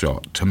extra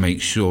shot, to make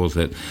sure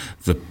that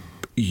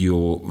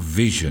your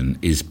vision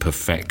is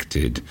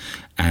perfected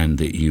and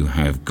that you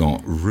have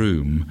got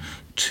room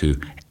to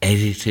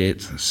edit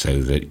it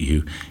so that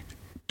you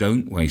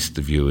don't waste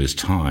the viewer's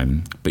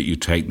time, but you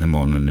take them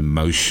on an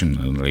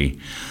emotionally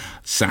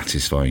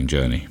satisfying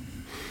journey.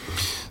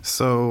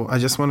 So I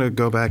just want to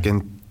go back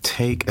and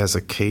take as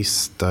a case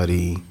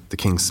study the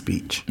King's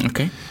Speech.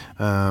 Okay.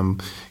 Can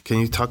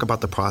you talk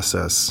about the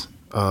process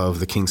of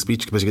the King's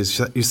Speech? Because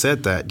you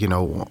said that,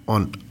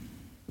 on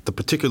the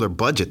particular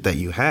budget that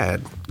you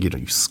had, you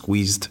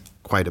squeezed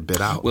quite a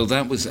bit out. Well,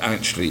 that was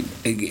actually,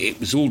 it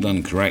was all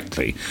done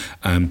correctly.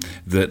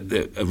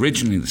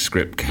 Originally the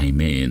script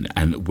came in,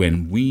 and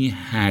when we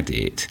had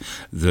it,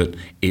 that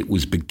it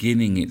was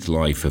beginning its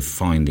life of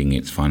finding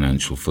its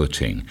financial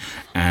footing.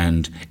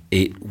 And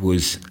it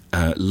was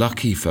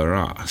lucky for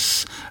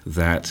us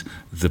that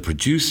the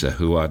producer,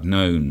 who I'd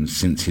known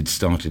since he'd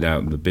started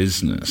out in the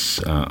business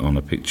on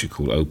a picture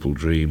called Opal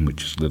Dream,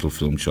 which is a little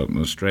film shot in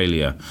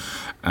Australia,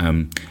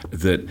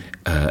 that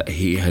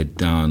he had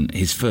done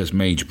his first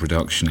major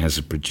production as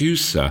a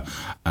producer,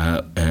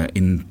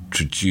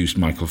 introduced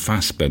Michael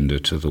Fassbender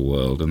to the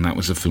world, and that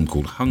was a film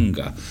called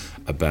Hunger,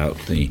 about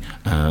the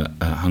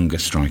hunger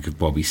strike of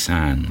Bobby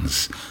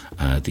Sands,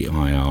 the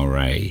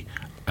IRA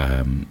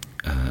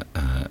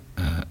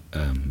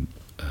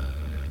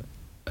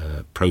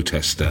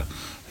protester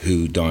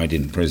who died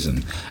in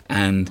prison.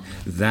 And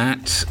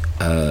that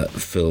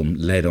film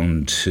led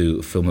on to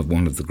a film of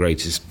one of the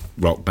greatest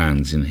rock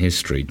bands in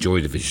history,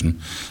 Joy Division,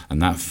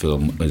 and that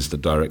film was the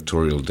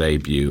directorial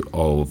debut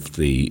of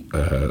the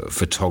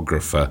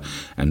photographer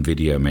and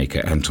video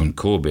maker Anton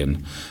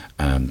Corbijn,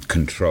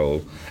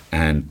 Control,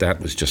 and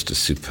that was just a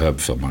superb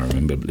film. I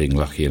remember being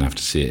lucky enough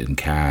to see it in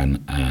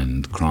Cannes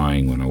and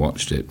crying when I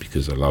watched it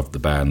because I loved the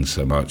band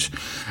so much.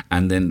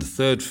 And then the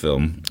third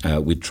film,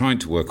 we'd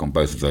tried to work on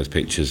both of those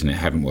pictures and it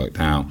hadn't worked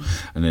out.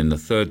 And then the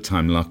third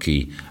time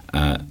lucky,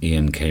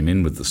 Ian came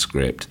in with the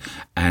script,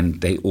 and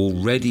they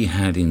already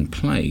had in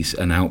place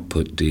an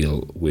output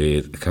deal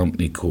with a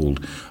company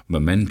called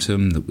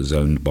Momentum that was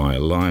owned by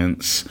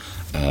Alliance,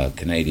 a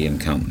Canadian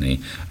company,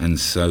 and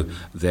so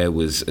there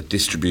was a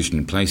distribution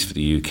in place for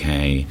the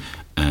UK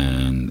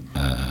and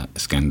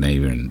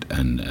Scandinavia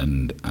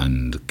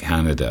and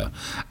Canada,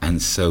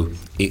 and so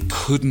it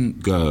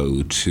couldn't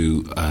go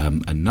to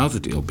another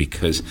deal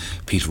because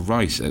Peter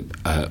Rice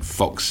at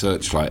Fox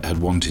Searchlight had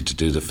wanted to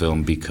do the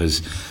film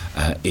because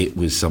it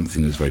was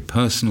something that was very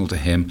personal to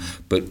him,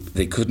 but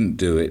they couldn't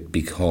do it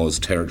because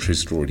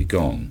territories had already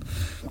gone.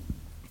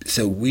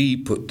 So we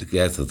put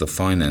together the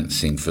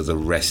financing for the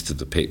rest of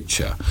the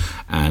picture,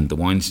 and the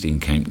Weinstein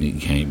company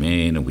came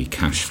in and we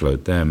cash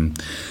flowed them,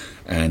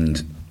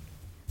 and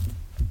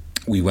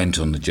we went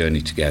on the journey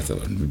together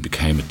and we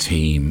became a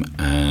team.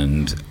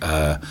 And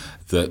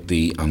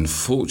the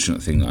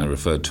unfortunate thing that I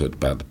referred to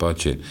about the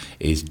budget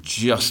is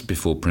just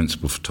before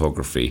principal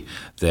photography,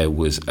 there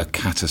was a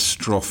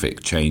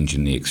catastrophic change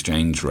in the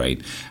exchange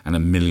rate and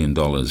 $1 million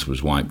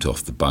was wiped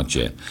off the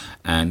budget.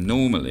 And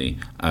normally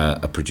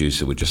a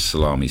producer would just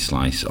salami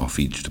slice off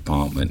each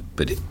department,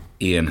 but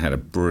Ian had a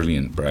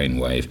brilliant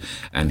brainwave,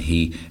 and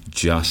he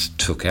just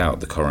took out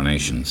the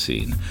coronation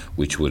scene,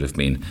 which would have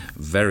been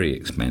very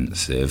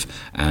expensive,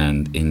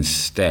 and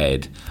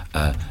instead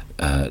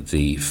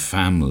the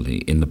family,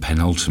 in the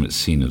penultimate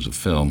scene of the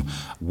film,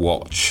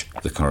 watch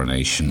the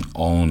coronation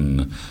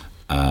on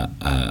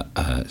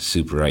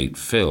Super 8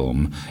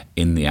 film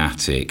in the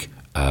attic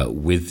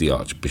with the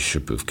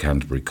Archbishop of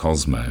Canterbury,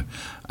 Cosmo,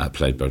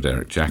 played by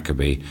Derek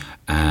Jacobi,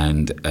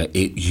 and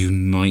it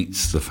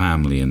unites the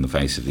family in the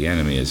face of the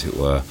enemy, as it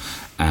were,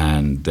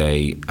 and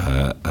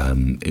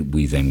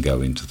we then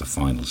go into the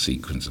final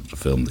sequence of the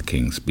film, the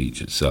King's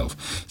Speech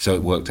itself. So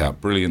it worked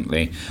out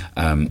brilliantly,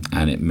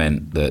 and it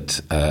meant that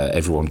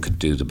everyone could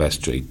do the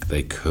best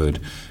they could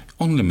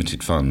on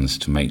limited funds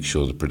to make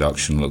sure the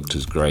production looked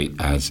as great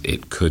as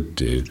it could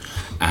do,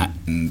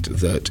 and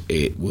that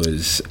it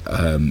was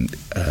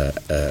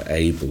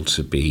able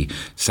to be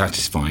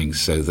satisfying,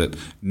 so that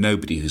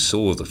nobody who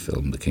saw the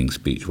film, The King's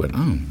Speech, went,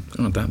 oh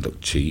that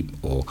looked cheap,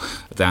 or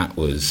that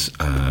was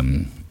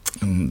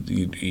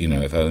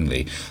if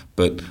only.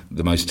 But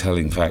the most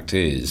telling fact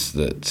is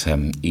that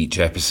each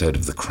episode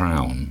of The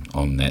Crown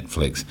on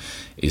Netflix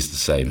is the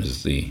same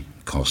as the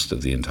cost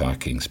of the entire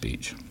King's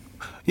Speech.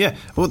 Yeah,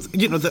 well,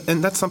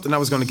 and that's something I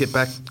was going to get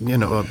back,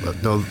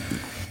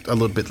 a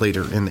little bit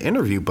later in the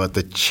interview, but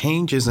the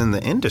changes in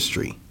the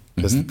industry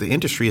because the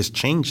industry has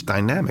changed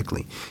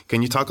dynamically.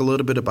 Can you talk a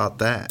little bit about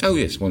that? Oh,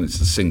 yes. Well, it's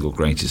the single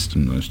greatest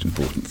and most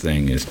important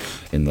thing is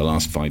in the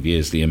last 5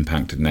 years, the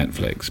impact of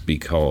Netflix,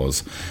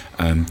 because,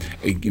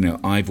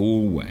 I've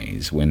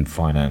always, when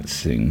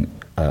financing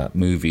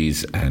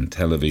movies and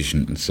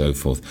television and so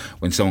forth,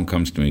 when someone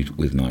comes to me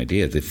with an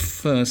idea, the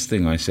first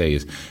thing I say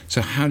is,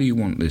 so how do you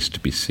want this to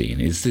be seen?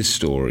 Is this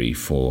story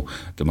for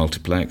the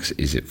multiplex?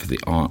 Is it for the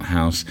art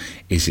house?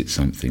 Is it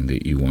something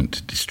that you want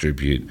to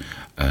distribute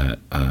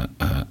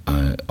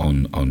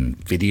on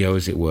video,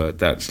 as it were?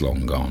 That's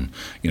long gone.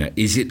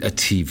 Is it a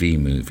TV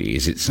movie?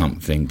 Is it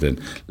something that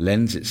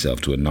lends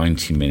itself to a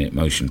 90-minute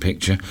motion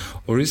picture?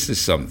 Or is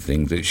this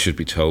something that should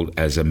be told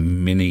as a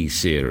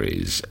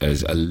mini-series,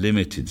 as a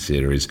limited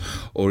series?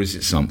 Or is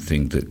it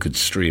something that could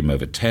stream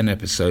over 10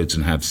 episodes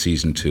and have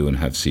season 2 and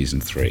have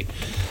season 3?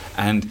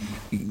 And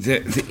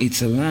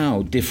it's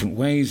allowed different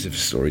ways of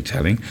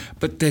storytelling,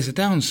 but there's a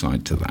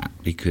downside to that,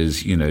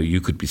 because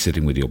you could be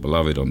sitting with your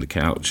beloved on the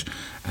couch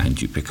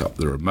and you pick up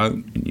the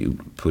remote and you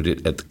put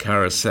it at the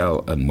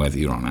carousel, and whether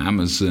you're on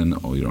Amazon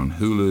or you're on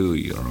Hulu or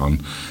you're on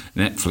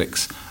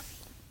Netflix,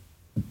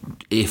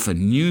 if a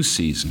new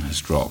season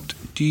has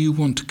dropped, do you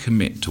want to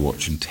commit to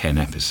watching 10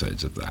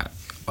 episodes of that?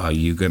 Are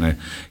you going to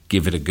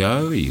give it a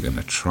go? Are you going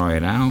to try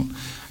it out?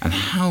 And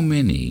how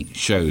many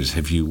shows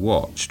have you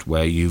watched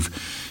where you've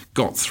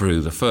got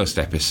through the first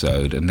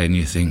episode and then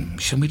you think,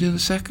 shall we do the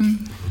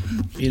second?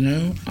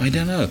 I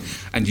don't know.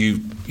 And you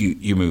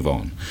move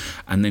on.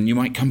 And then you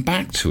might come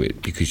back to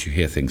it because you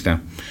hear things. Now,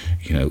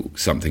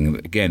 something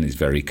that, again, is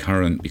very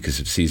current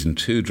because of season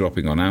 2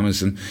 dropping on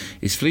Amazon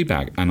is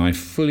Fleabag. And I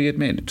fully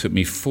admit it took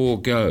me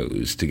 4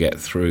 goes to get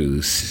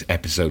through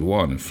episode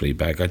 1 of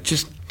Fleabag. I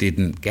just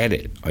didn't get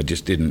it.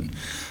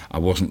 I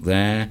wasn't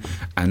there.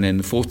 And then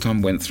the 4th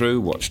time went through,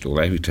 watched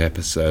all 8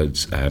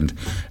 episodes, and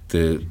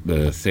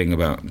the thing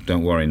about,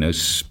 don't worry, no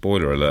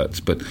spoiler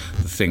alerts, but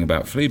the thing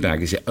about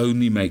Fleabag is it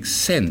only makes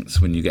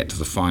sense when you get to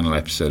the final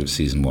episode of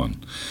season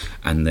 1.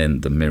 And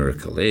then the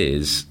miracle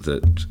is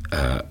that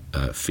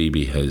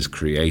Phoebe has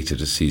created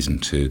a season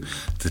 2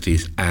 that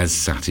is as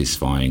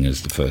satisfying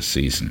as the first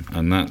season.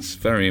 And that's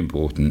very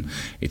important.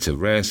 It's a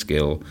rare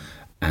skill.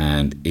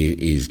 And it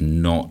is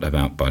not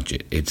about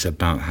budget. It's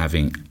about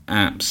having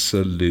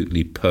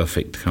absolutely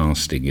perfect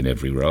casting in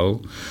every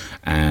role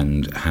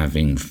and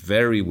having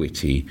very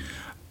witty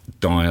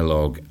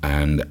dialogue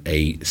and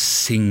a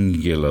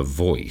singular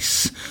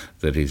voice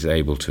that is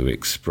able to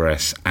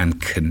express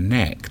and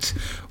connect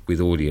with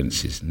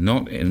audiences,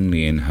 not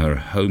only in her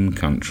home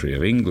country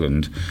of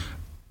England,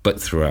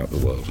 but throughout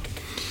the world.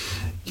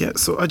 Yeah,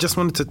 so I just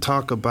wanted to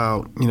talk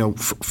about,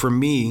 for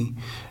me,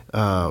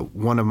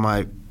 one of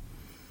my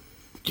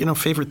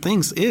favorite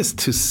things is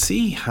to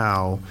see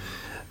how,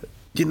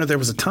 there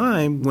was a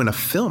time when a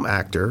film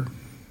actor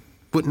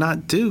would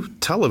not do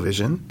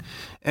television.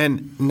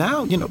 And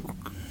now,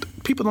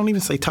 people don't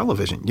even say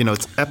television.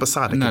 It's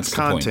episodic. And that's it's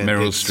the content. Point.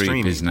 Meryl it's Streep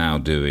streaming. is now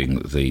doing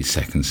the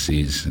second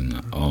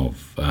season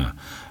of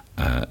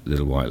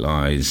Little White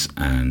Lies,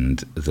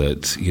 and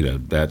that's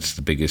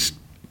the biggest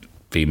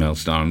female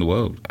star in the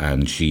world,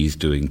 and she's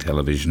doing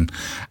television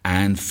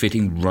and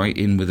fitting right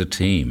in with a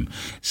team.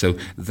 So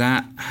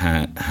that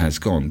has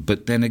gone.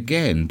 But then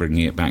again,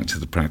 bringing it back to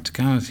the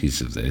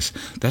practicalities of this,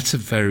 that's a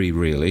very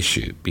real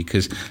issue,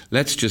 because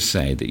let's just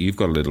say that you've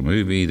got a little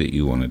movie that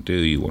you want to do,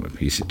 you want to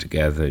piece it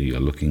together, you're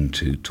looking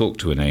to talk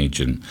to an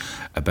agent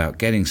about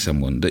getting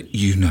someone that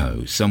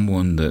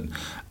someone that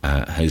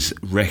has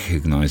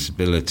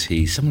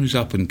recognizability, someone who's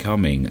up and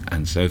coming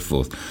and so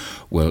forth.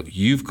 Well,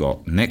 you've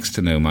got next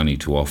to no money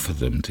to offer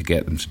them to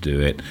get them to do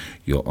it.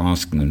 You're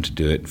asking them to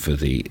do it for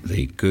the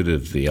good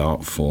of the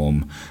art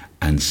form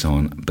and so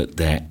on. But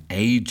their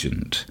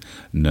agent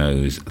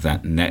knows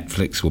that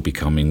Netflix will be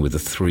coming with a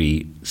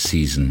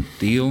 3-season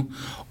deal,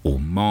 or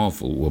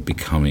Marvel will be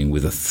coming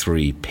with a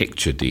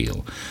 3-picture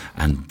deal.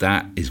 And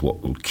that is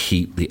what will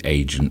keep the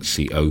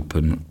agency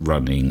open,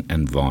 running,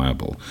 and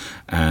viable.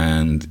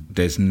 And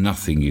there's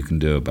nothing you can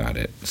do about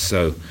it.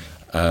 So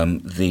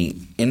the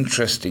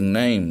interesting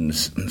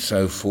names and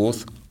so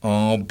forth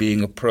are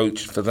being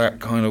approached for that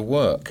kind of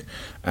work.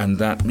 And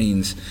that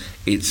means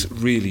it's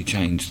really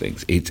changed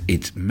things.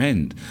 It's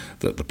meant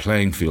that the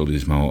playing field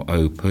is more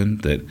open,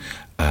 that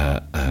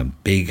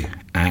big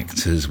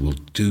actors will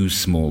do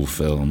small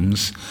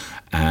films,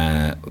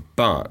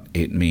 but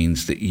it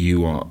means that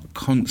you are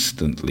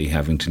constantly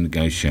having to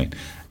negotiate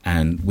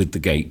and with the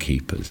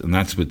gatekeepers, and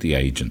that's with the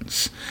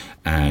agents.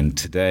 And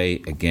today,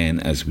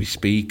 again, as we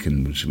speak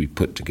and as we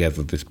put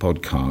together this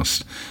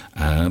podcast,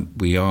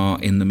 we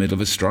are in the middle of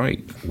a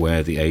strike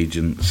where the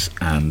agents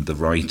and the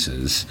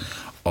writers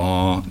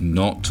are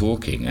not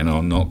talking and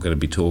are not going to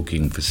be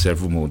talking for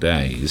several more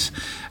days.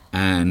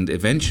 And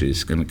eventually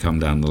it's going to come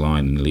down the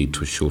line and lead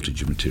to a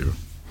shortage of material.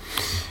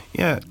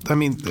 Yeah, I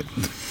mean,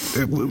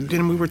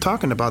 when we were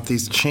talking about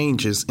these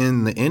changes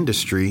in the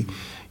industry,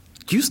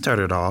 you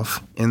started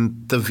off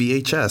in the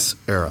VHS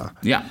era.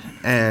 Yeah.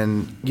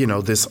 And,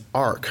 this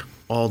arc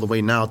all the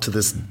way now to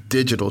this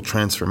digital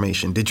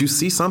transformation. Did you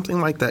see something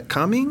like that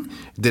coming?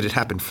 Did it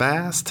happen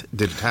fast?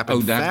 Did it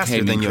happen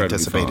faster than you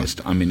anticipated?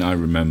 Fast. I mean, I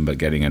remember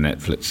getting a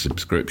Netflix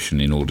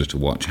subscription in order to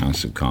watch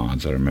House of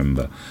Cards. I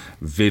remember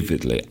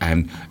vividly,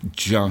 and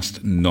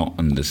just not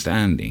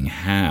understanding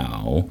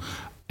how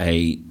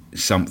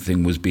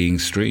something was being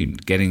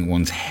streamed, getting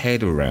one's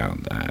head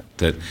around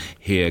that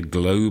here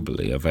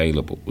globally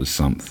available was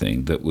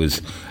something that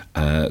was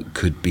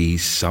could be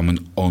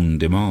summoned on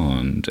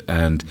demand.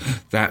 And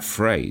that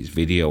phrase,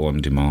 video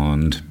on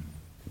demand,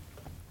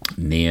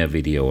 near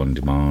video on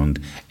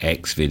demand,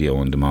 X video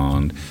on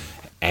demand,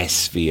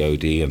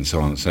 SVOD, and so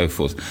on and so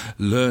forth,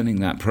 learning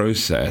that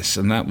process.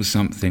 And that was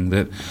something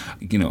that,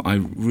 I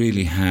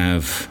really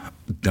have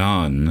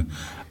done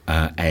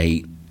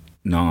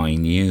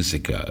 9 years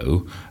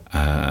ago,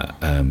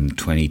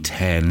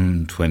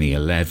 2010,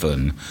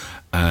 2011,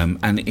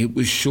 and it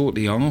was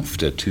shortly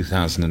after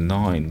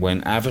 2009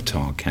 when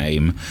Avatar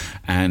came,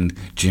 and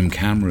Jim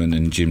Cameron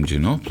and Jim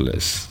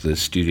Giannopoulos, the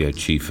studio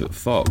chief at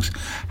Fox,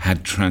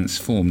 had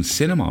transformed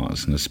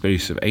cinemas in the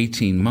space of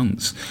 18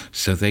 months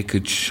so they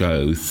could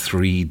show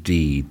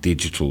 3D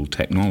digital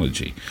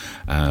technology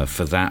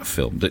for that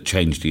film that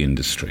changed the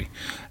industry.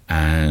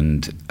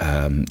 And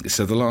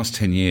so the last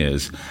 10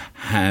 years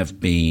have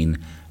been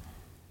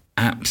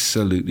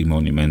absolutely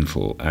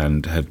monumental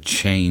and have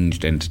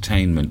changed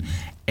entertainment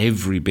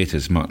every bit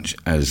as much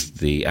as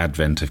the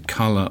advent of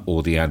colour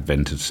or the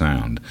advent of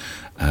sound,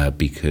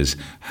 because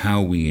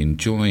how we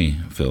enjoy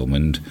film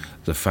and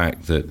the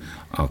fact that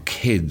our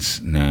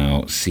kids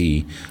now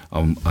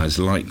are as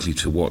likely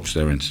to watch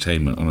their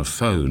entertainment on a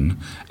phone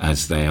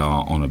as they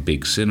are on a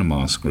big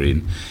cinema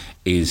screen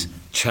is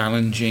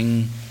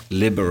challenging,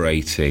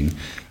 liberating,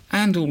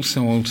 and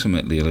also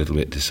ultimately a little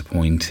bit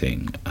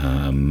disappointing,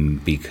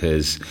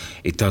 because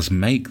it does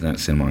make that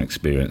cinema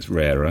experience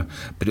rarer,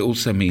 but it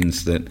also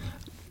means that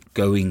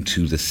going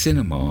to the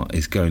cinema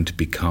is going to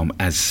become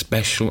as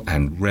special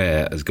and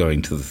rare as going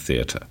to the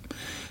theatre.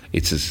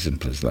 It's as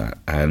simple as that.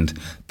 And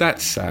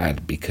that's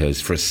sad,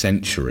 because for a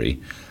century,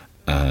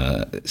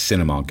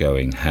 cinema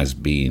going has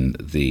been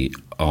the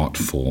art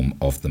form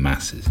of the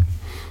masses.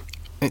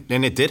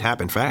 And it did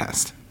happen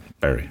fast.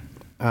 Very.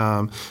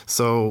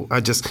 So I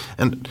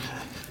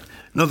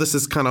know this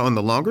is kind of on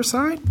the longer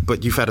side,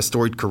 but you've had a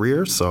storied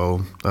career.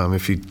 So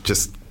if you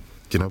just,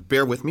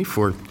 bear with me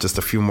for just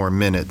a few more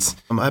minutes.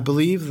 I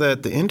believe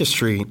that the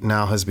industry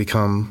now has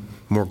become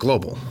more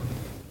global.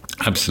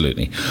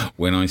 Absolutely.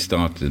 When I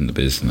started in the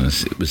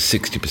business, it was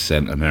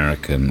 60%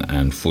 American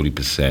and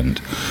 40%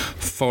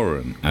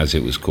 foreign, as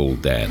it was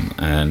called then.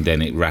 And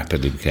then it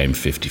rapidly became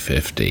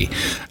 50-50.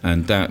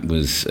 And that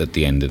was at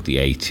the end of the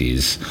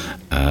 80s.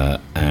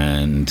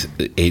 And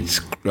it's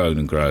grown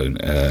and grown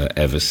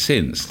ever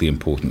since, the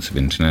importance of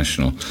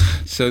international.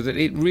 So that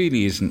it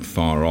really isn't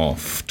far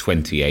off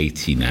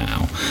 2080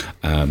 now,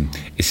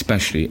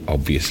 especially,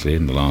 obviously,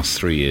 in the last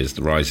 3 years,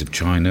 the rise of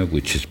China,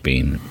 which has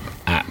been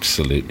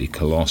absolutely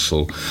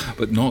colossal,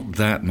 but not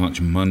that much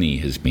money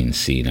has been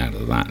seen out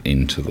of that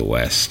into the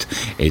West.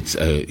 It's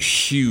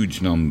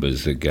huge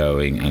numbers are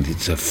going, and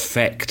it's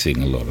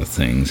affecting a lot of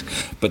things,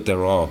 but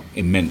there are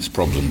immense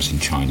problems in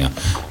China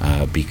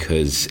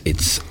because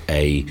it's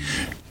a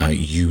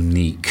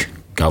unique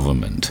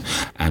government,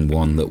 and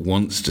one that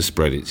wants to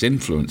spread its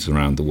influence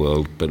around the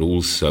world, but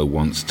also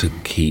wants to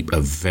keep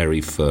a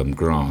very firm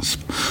grasp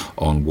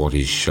on what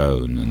is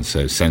shown. And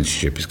so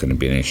censorship is going to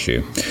be an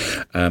issue.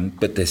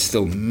 But there's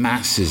still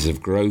masses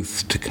of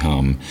growth to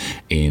come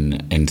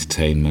in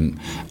entertainment.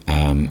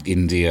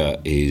 India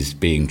is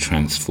being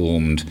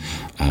transformed.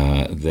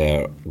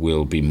 There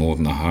will be more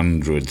than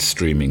 100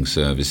 streaming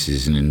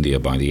services in India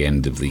by the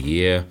end of the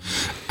year.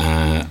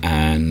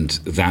 And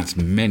that's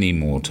many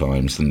more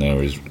times than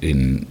there is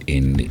in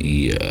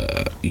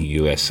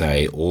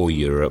USA or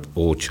Europe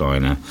or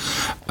China.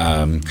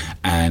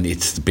 And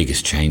it's the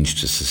biggest change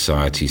to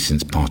society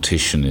since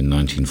partition in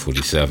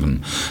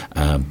 1947,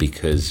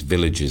 because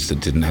villages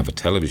that didn't have a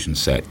television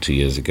set 2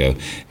 years ago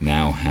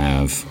now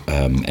have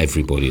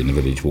everybody in the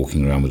village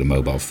walking around with a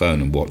mobile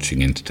phone and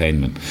watching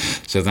entertainment.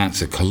 So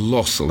that's a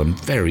colossal and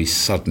very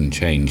sudden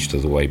change to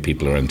the way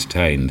people are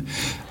entertained.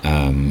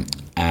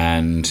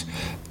 And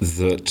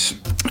that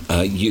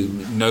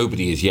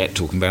nobody is yet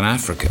talking about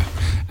Africa.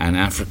 And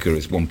Africa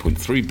is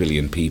 1.3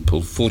 billion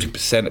people.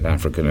 40% of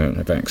Africa don't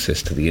have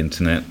access to the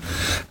internet.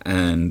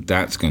 And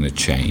that's going to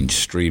change.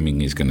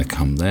 Streaming is going to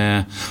come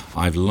there.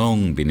 I've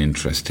long been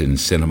interested in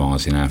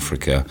cinemas in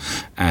Africa,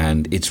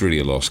 and it's really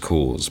a lost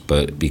cause.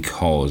 But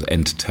because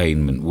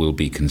entertainment will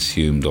be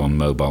consumed on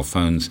mobile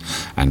phones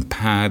and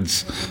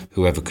pads,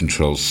 whoever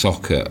controls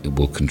soccer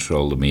will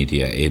control the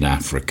media in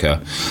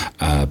Africa,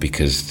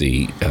 because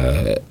the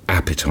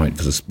appetite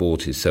for the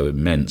sport is so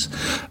immense.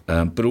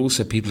 But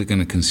also people are going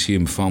to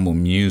consume far more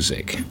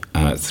music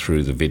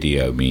through the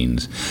video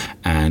means.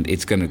 And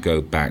it's going to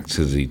go back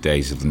to the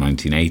days of the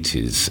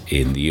 1980s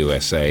in the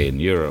USA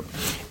and Europe,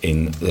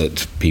 in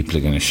that people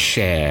are going to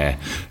share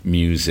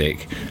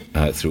music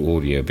through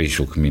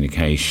audio-visual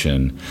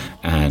communication,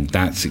 and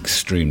that's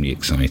extremely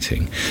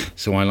exciting.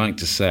 So I like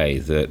to say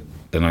that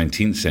the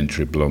 19th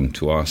century belonged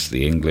to us,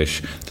 the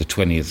English, the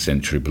 20th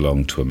century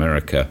belonged to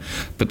America,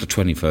 but the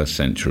 21st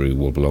century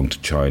will belong to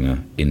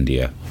China,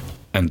 India,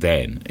 and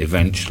then,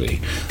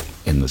 eventually,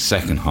 in the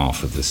second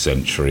half of the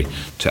century,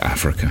 to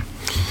Africa.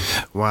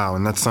 Wow,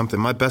 and that's something.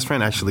 My best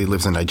friend actually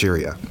lives in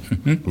Nigeria.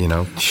 You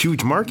know,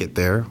 huge market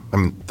there. I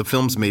mean, the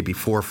films may be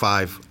 4 or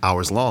 5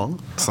 hours long,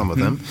 some of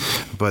them,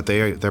 but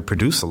they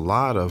produce a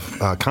lot of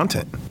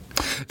content.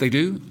 They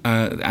do,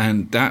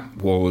 and that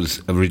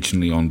was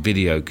originally on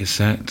video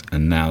cassette,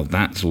 and now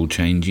that's all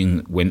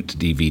changing, went to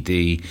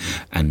DVD,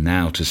 and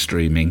now to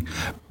streaming.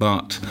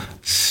 But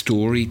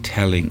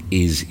storytelling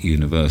is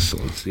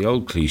universal. It's the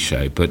old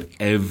cliche, but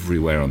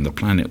everywhere on the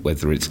planet,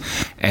 whether it's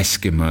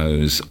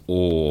Eskimos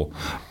or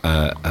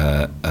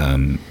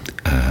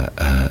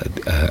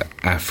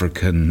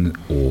African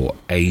or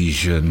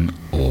Asian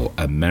or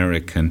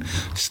American,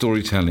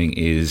 storytelling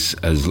is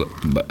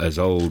as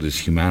old as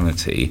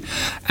humanity,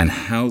 and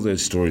how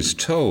those stories are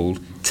told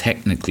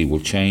technically will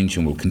change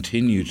and will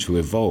continue to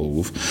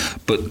evolve,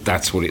 but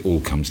that's what it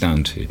all comes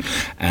down to.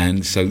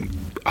 And so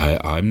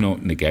I'm not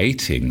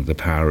negating the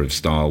power of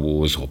Star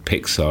Wars or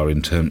Pixar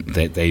in terms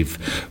that they've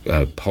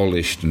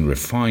polished and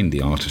refined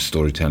the art of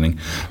storytelling,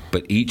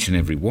 but each and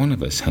every one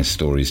of us has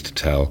stories to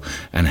tell,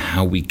 and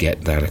how we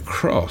get that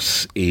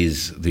across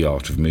is the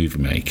art of movie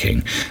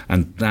making,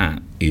 and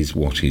that is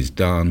what is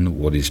done,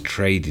 what is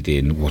traded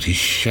in, what is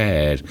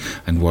shared,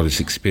 and what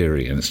is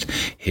experienced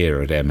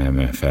here at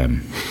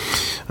MMFM.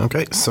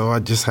 Okay, so I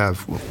just have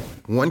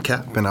one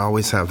cap, and I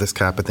always have this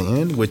cap at the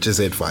end, which is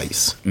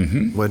advice.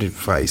 Mm-hmm. What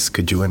advice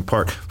could you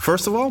impart?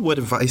 First of all, what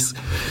advice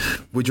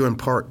would you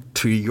impart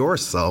to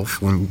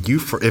yourself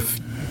if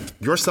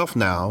yourself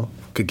now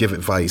could give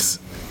advice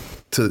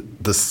to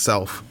the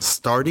self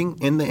starting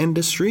in the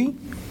industry,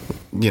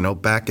 you know,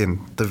 back in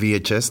the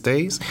VHS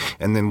days?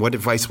 And then what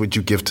advice would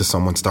you give to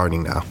someone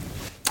starting now?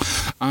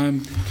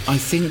 I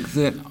think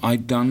that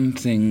I've done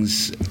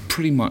things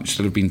pretty much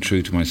that have been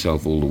true to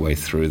myself all the way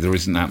through. There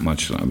isn't that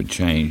much that I would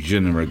change. Je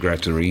ne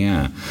regrette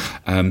rien.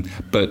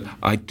 But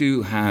I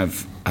do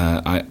have...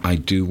 I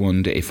do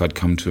wonder if I'd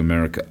come to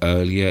America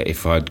earlier,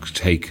 if I'd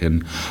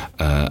taken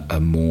a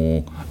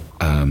more...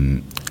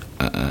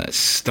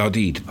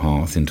 studied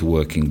path into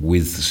working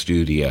with the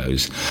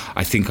studios.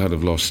 I think I'd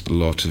have lost a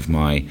lot of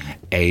my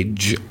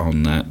edge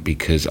on that,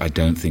 because I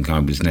don't think I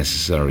was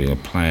necessarily a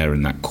player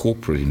in that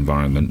corporate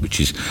environment,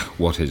 which is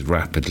what has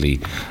rapidly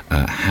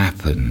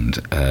happened,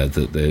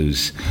 that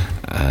those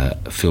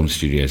film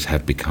studios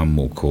have become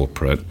more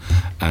corporate.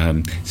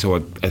 So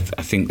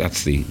I think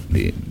that's the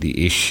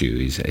issue,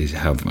 is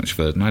how much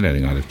further. And I don't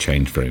think I'd have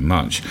changed very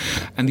much.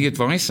 And the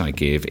advice I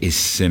give is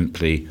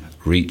simply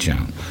reach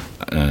out,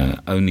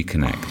 only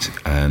connect,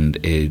 and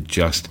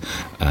just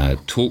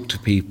talk to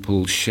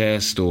people,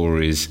 share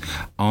stories,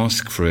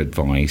 ask for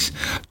advice.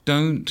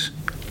 Don't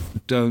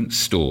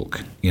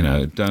stalk,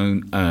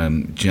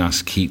 don't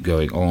just keep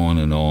going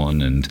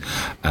on and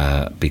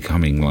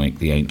becoming like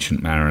the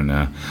ancient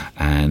mariner,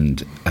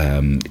 and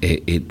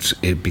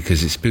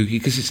because it's spooky,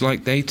 because it's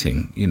like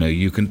dating.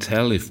 You can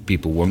tell if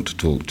people want to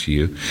talk to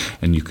you,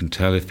 and you can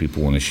tell if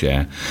people want to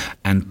share,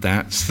 and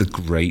that's the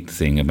great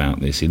thing about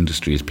this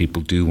industry, is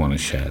people do want to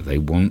share. They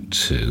want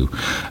to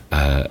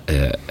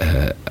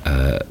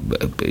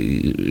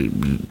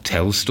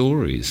tell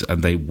stories,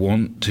 and they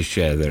want to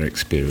share their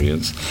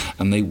experience,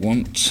 and they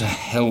want to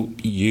help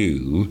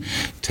you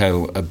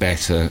tell a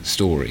better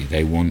story.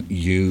 They want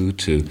you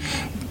to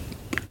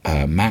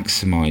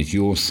maximize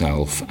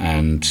yourself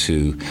and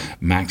to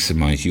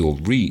maximize your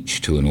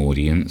reach to an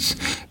audience,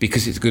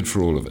 because it's good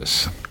for all of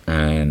us.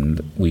 And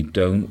we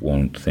don't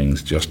want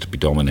things just to be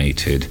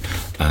dominated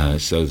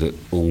so that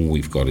all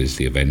we've got is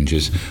the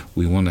Avengers.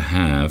 We want to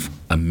have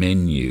a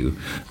menu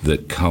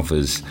that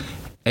covers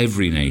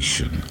every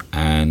nation,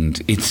 and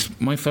it's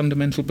my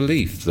fundamental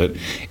belief that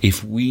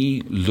if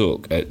we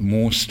look at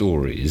more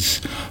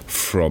stories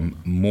from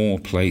more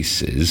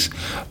places,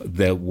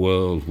 their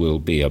world will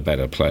be a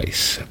better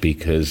place,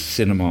 because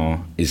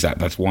cinema is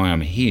that's why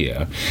I'm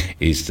here,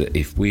 is that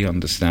if we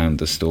understand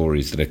the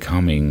stories that are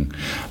coming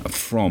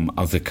from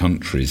other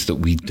countries that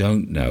we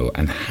don't know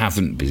and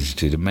haven't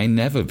visited and may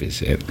never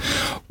visit,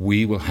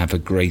 we will have a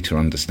greater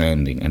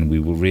understanding, and we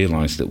will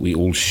realize that we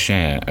all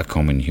share a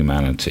common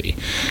humanity,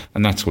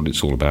 and that's what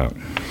it's all about.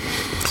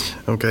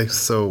 Okay,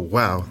 so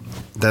wow,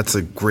 that's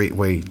a great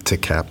way to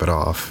cap it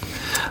off.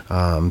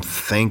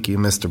 Thank you,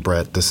 Mr.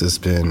 Brett. This has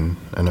been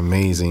an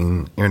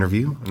amazing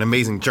interview, an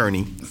amazing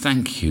journey.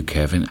 Thank you,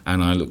 Kevin,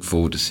 and I look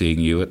forward to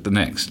seeing you at the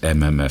next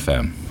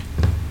MMFM.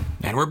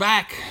 And we're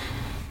back.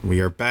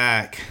 We are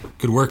back.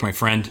 Good work, my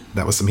friend.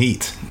 That was some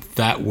heat.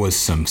 That was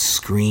some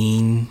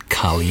screen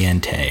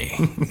caliente.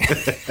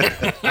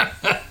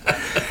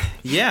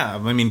 Yeah,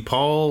 I mean,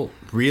 Paul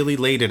really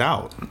laid it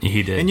out.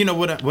 He did. And you know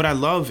what I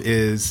love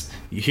is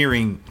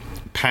hearing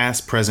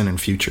past, present, and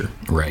future.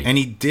 Right. And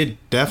he did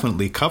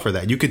definitely cover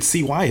that. You could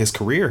see why his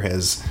career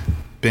has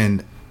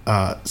been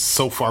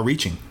so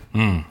far-reaching,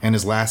 and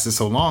has lasted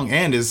so long,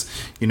 and is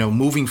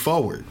moving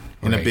forward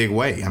in a big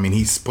way. I mean,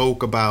 he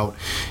spoke about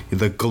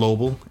the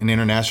global and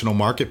international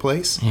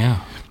marketplace,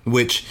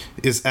 which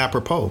is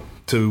apropos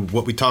to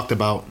what we talked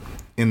about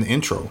in the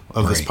intro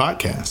of this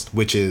podcast,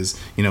 which is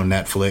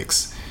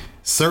Netflix.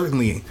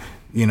 Certainly,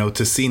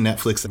 to see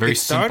Netflix, Very it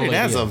started simple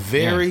as idea. a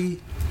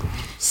very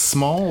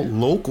small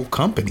local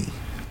company,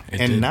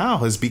 and did. now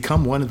has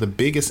become one of the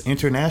biggest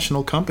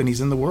international companies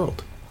in the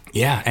world.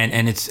 Yeah,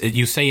 and it's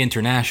you say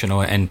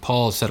international, and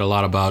Paul said a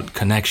lot about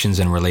connections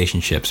and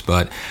relationships.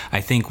 But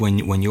I think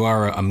when you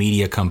are a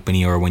media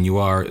company, or when you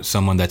are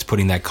someone that's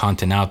putting that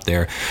content out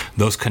there,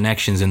 those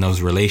connections and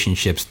those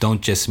relationships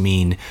don't just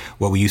mean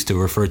what we used to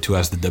refer to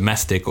as the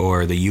domestic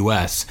or the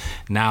U.S.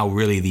 Now,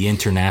 really, the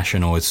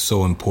international is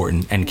so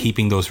important, and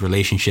keeping those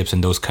relationships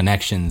and those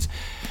connections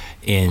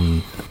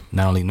in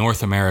not only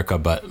North America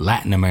but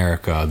Latin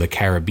America, the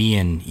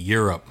Caribbean,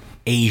 Europe,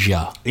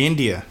 Asia,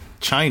 India,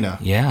 China.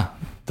 yeah.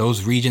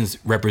 Those regions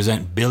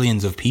represent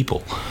billions of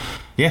people.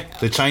 Yeah,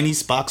 the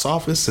Chinese box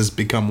office has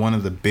become one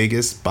of the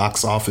biggest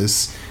box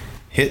office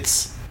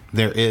hits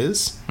there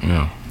is.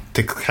 Yeah.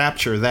 To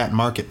capture that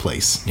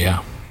marketplace.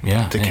 Yeah.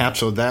 Yeah. To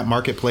capture that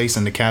marketplace,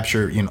 and to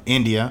capture,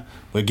 India,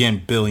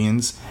 again,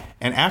 billions,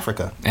 and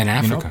Africa. And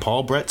Africa.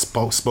 Paul Brett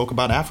spoke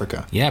about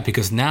Africa. Yeah,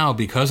 because now,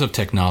 because of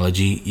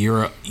technology,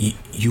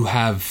 you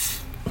have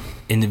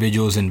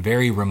individuals in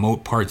very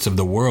remote parts of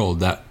the world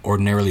that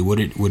ordinarily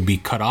would be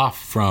cut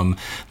off from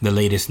the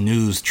latest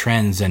news,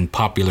 trends, and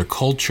popular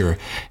culture,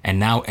 and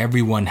now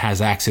everyone has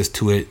access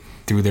to it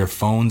through their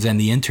phones and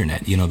the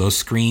internet. Those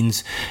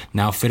screens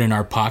now fit in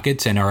our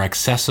pockets and are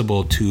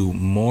accessible to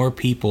more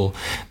people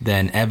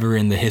than ever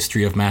in the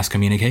history of mass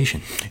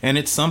communication. And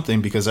it's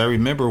something, because I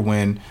remember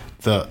when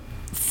the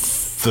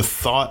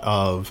thought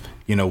of,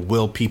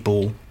 will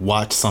people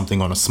watch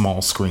something on a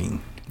small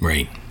screen?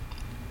 Right.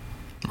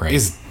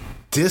 Is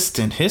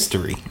distant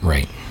history.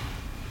 Right.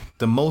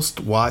 The most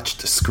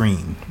watched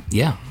screen.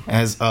 Yeah.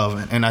 As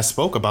of, and I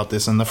spoke about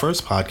this in the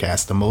first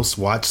podcast, the most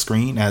watched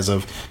screen as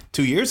of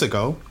 2 years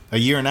ago, a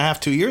year and a half,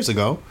 2 years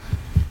ago,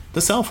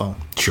 the cell phone.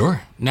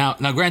 Sure. Now,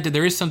 granted,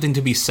 there is something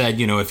to be said,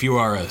 if you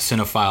are a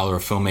cinephile or a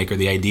filmmaker,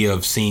 the idea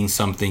of seeing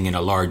something in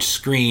a large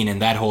screen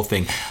and that whole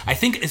thing, I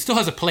think it still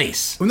has a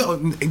place. No,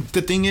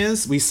 the thing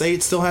is, we say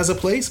it still has a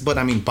place, but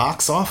I mean,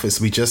 box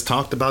office, we just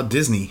talked about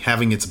Disney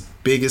having its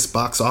biggest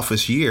box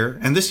office year,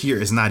 and this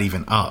year is not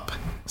even up.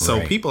 So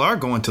Right. people are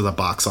going to the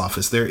box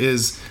office. There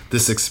is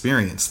this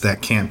experience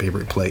that can't be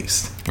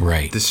replaced.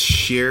 Right. This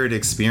shared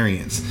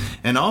experience.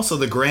 And also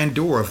the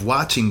grandeur of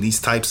watching these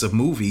types of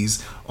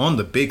movies on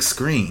the big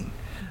screen.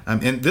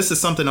 And this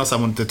is something else I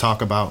wanted to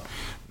talk about,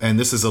 and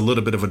this is a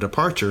little bit of a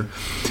departure.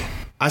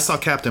 I saw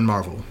Captain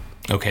Marvel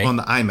on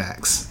the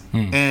IMAX.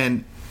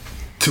 And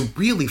to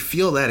really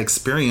feel that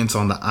experience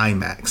on the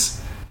IMAX.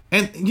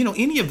 And,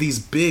 any of these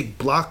big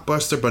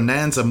blockbuster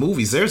bonanza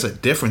movies, there's a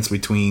difference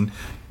between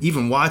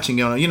even watching,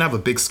 you have a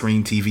big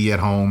screen TV at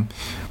home.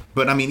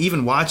 But, I mean,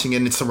 even watching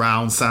it in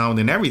surround sound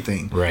and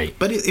everything. Right.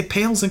 But it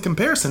pales in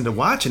comparison to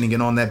watching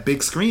it on that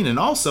big screen. And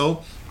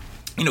also,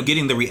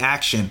 getting the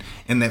reaction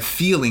and that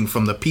feeling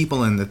from the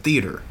people in the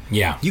theater.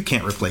 Yeah. You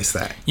can't replace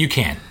that. You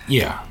can.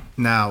 Yeah.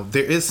 Now,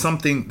 there is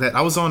something that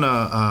I was on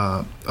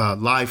a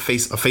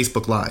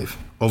Facebook Live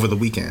over the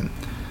weekend.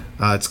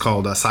 It's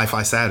called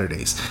Sci-Fi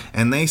Saturdays,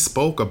 and they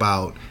spoke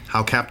about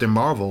how Captain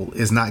Marvel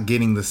is not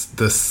getting the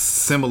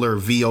similar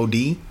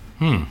VOD,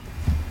 and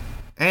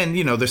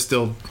there's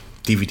still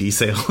DVD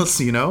sales,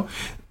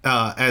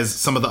 as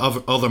some of the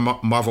other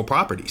Marvel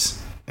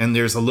properties, and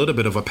there's a little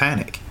bit of a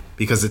panic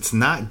because it's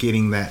not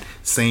getting that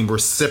same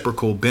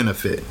reciprocal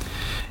benefit,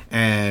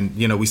 and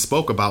we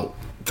spoke about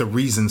the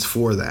reasons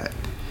for that.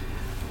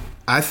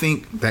 I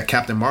think that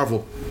Captain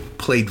Marvel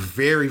played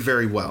very,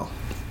 very well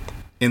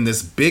in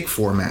this big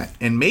format,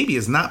 and maybe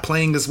is not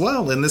playing as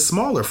well in this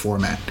smaller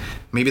format.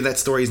 Maybe that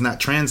story is not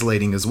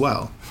translating as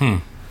well.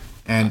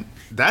 And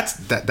that's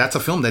a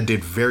film that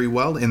did very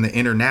well in the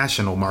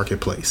international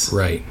marketplace.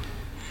 Right.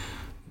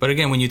 But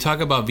again, when you talk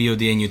about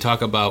VOD and you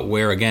talk about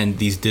where, again,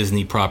 these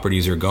Disney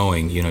properties are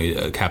going,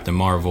 Captain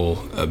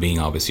Marvel being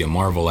obviously a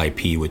Marvel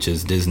IP, which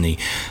is Disney.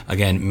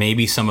 Again,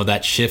 maybe some of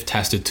that shift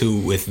has to do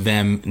with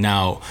them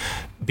now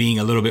being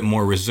a little bit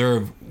more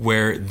reserved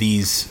where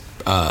these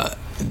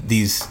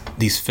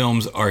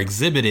films are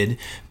exhibited,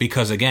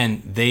 because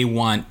again, they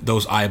want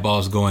those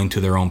eyeballs going to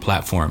their own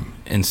platform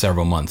in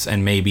several months,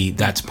 and maybe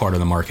that's part of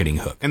the marketing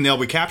hook. And they'll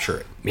recapture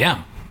it.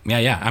 Yeah.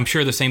 I'm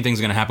sure the same thing's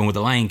going to happen with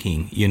The Lion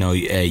King.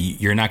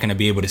 You're not going to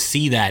be able to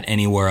see that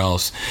anywhere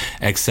else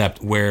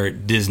except where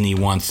Disney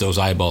wants those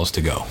eyeballs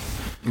to go.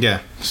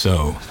 Yeah.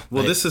 So,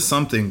 well, this is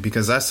something,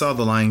 because I saw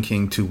The Lion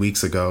King 2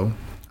 weeks ago.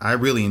 I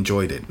really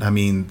enjoyed it. I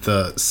mean,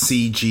 the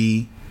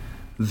CG,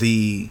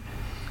 the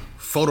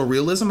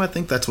photorealism, I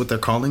think that's what they're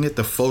calling it.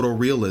 The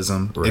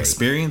photorealism Right.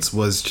 experience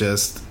was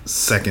just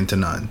second to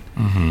none.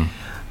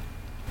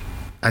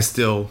 I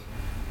still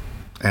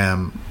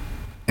am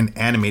an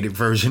animated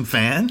version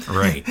fan.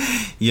 Right.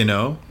 You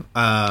know,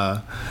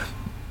 I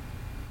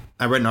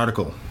read an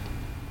article,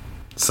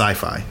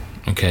 Sci-Fi,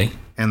 Okay.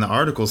 and the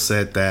article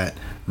said that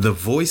the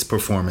voice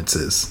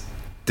performances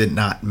did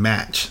not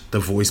match the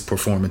voice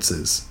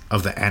performances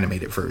of the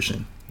animated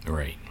version.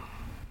 Right.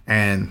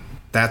 And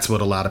that's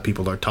what a lot of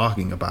people are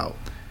talking about.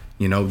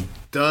 You know,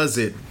 does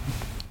it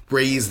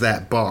raise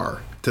that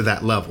bar to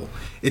that level?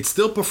 It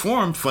still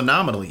performed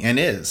phenomenally and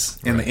is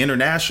in the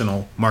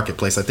international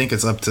marketplace. I think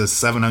it's up to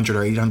 700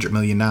 or 800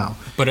 million now.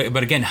 But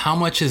again, how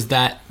much is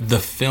that the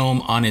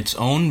film on its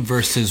own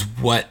versus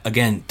what,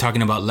 again,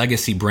 talking about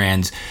legacy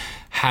brands,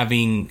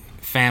 having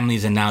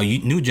families and now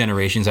new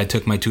generations. I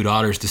took my two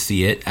daughters to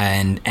see it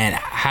and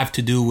have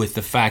to do with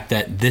the fact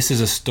that this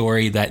is a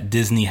story that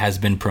Disney has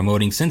been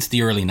promoting since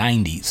the early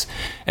 90s,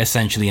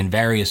 essentially in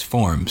various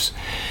forms.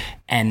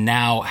 And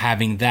now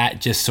having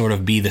that just sort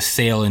of be the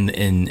sail in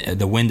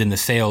the wind in the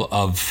sail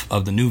of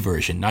the new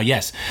version. Now,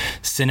 yes,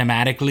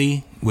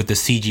 cinematically with the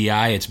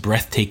CGI, it's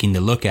breathtaking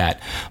to look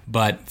at.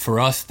 But for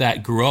us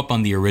that grew up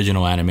on the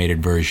original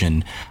animated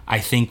version, I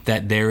think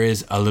that there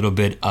is a little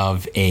bit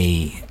of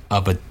a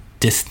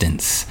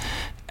distance,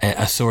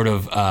 a sort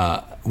of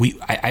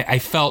I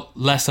felt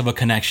less of a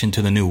connection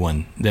to the new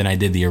one than I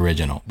did the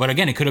original. But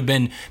again, it could have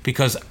been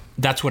because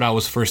that's what I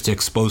was first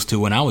exposed to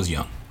when I was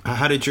young.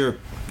 How did your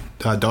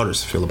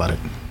daughters feel about it?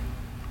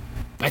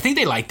 I think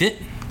they liked it.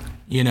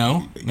 You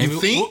know, maybe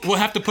think? we'll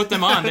have to put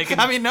them on. They can,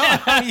 I mean, no,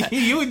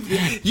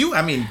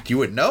 you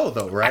would know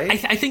though,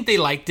 right? I think they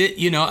liked it.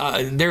 You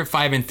know, they're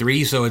 5 and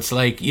 3, so it's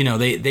like, you know,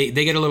 they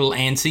get a little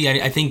antsy.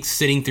 I think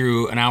sitting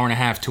through an hour and a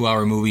half, 2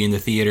 hour movie in the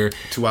theater,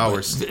 2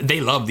 hours, they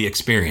love the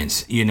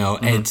experience. You know,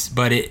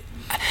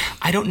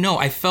 I don't know.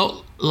 I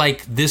felt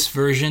like this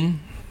version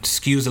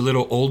skews a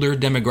little older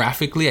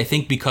demographically. I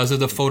think because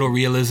of the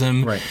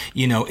photorealism, right.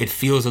 You know, it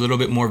feels a little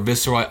bit more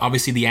visceral.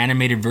 Obviously, the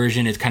animated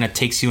version, it kind of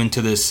takes you into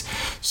this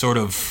sort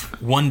of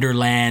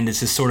wonderland.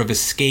 It's this sort of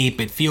escape.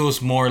 It feels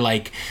more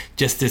like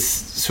just this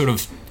sort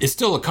of, it's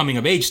still a coming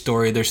of age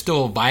story. There's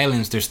still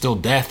violence, there's still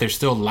death, there's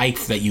still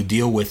life that you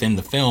deal with in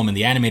the film, in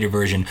the animated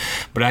version.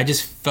 But I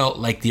just felt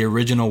like the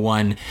original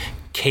one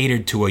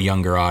catered to a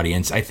younger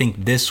audience. I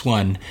think this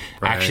one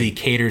actually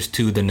caters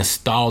to the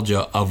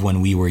nostalgia of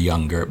when we were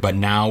younger, but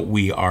now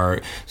we are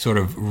sort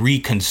of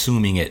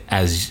reconsuming it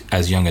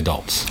as young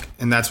adults.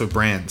 And that's what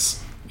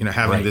brands, you know,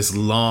 having this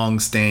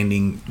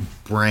long-standing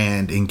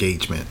brand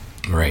engagement.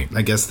 Right.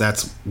 I guess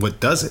that's what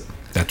does it.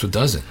 That's what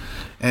does it.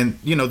 And,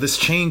 you know, this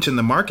change in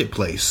the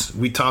marketplace,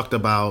 we talked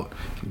about,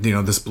 you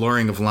know, this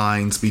blurring of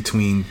lines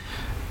between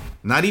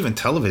not even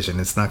television,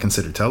 it's not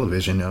considered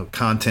television, you know,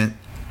 content.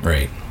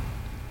 Right.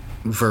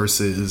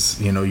 Versus,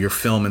 you know, your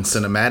film and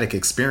cinematic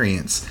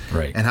experience,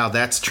 right? And how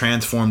that's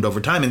transformed over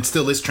time and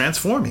still is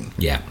transforming.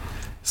 Yeah.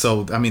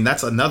 So, I mean,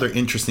 that's another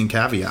interesting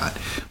caveat.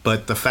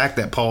 But the fact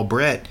that Paul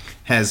Brett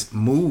has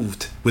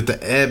moved with the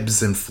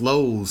ebbs and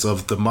flows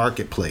of the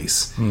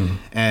marketplace,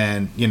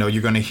 and you know,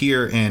 you're going to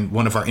hear in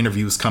one of our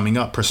interviews coming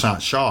up,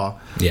 Prashant Shaw,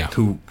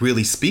 who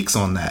really speaks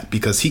on that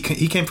because he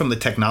came from the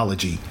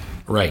technology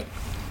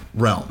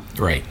realm,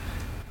 right,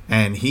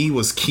 and he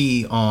was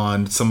key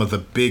on some of the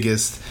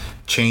biggest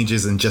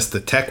changes in just the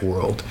tech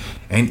world.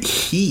 And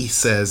he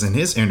says in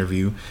his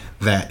interview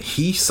that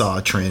he saw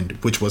a trend,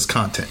 which was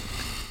content.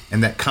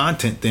 And that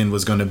content then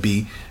was going to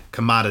be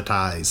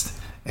commoditized.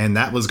 And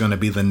that was going to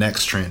be the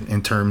next trend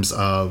in terms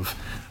of,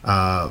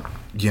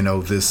 you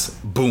know, this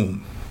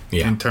boom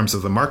in terms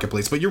of the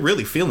marketplace. But you're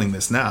really feeling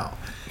this now.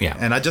 Yeah.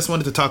 And I just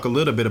wanted to talk a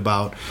little bit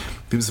about,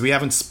 because we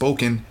haven't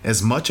spoken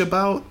as much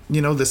about,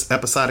 you know, this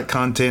episodic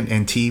content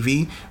and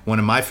TV. One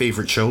of my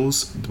favorite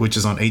shows, which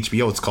is on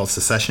HBO, it's called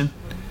Succession.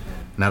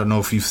 And I don't know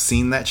if you've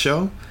seen that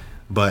show,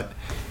 but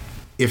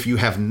if you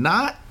have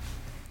not,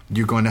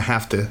 you're going to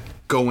have to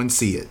go and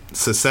see it.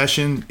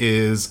 Succession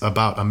is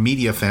about a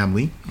media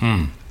family.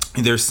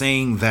 They're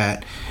saying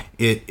that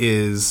it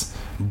is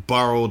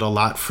borrowed a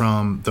lot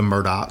from the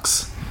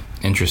Murdochs.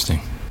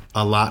 Interesting.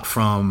 A lot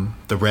from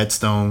the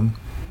Redstone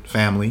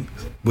family,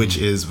 which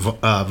is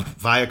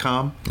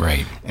Viacom.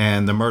 Right.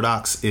 And the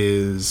Murdochs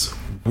is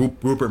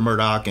Rupert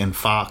Murdoch and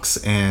Fox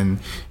and,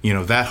 you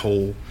know, that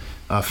whole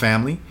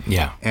family.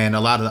 Yeah. And a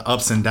lot of the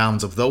ups and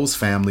downs of those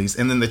families.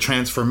 And then the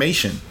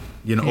transformation,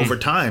 you know, over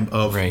time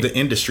of the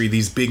industry,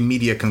 these big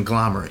media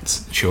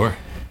conglomerates. Sure.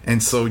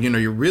 And so, you know,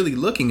 you're really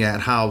looking at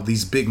how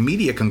these big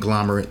media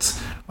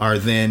conglomerates are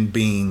then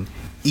being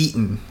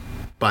eaten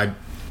by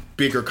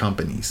bigger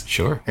companies.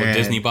 Sure. Well,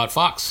 Disney bought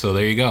Fox, so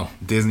there you go.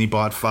 Disney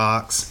bought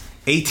Fox.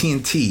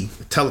 AT&T,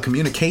 the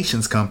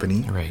telecommunications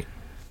company,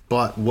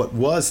 bought what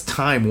was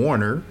Time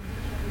Warner,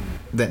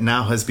 that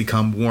now has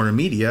become Warner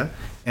Media,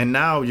 and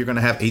now you're going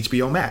to have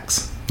HBO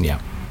Max. Yeah.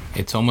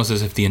 It's almost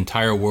as if the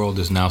entire world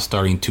is now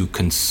starting to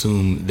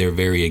consume their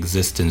very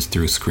existence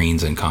through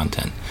screens and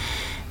content.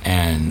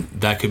 And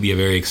that could be a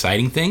very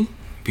exciting thing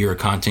if you're a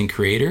content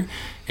creator.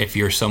 if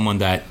you're someone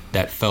that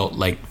felt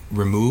like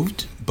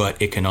removed,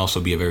 but it can also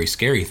be a very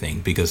scary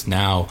thing because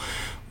now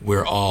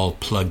we're all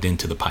plugged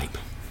into the pipe.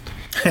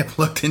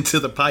 Plugged into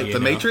the pipe. You The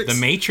know? Matrix? The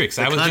Matrix.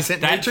 The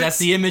content Matrix? That's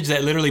the image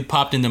that literally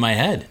popped into my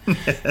head.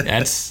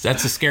 That's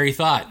a scary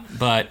thought,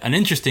 but an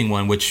interesting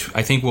one, which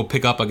I think we'll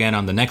pick up again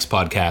on the next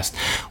podcast.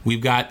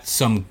 We've got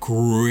some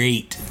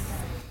great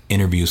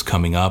interviews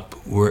coming up.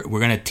 We're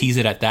going to tease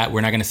it at that.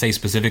 We're not going to say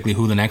specifically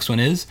who the next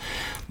one is.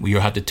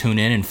 You'll have to tune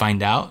in and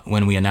find out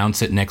when we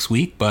announce it next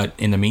week. But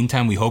in the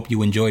meantime, we hope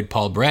you enjoyed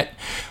Paul Brett.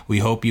 We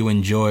hope you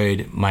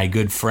enjoyed my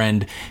good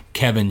friend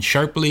Kevin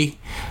Sharpley.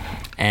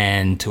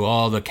 And to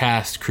all the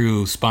cast,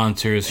 crew,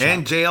 sponsors.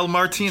 And JL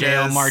Martinez.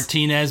 JL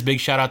Martinez. Big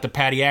shout out to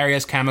Patty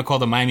Arias, Chemical,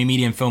 the Miami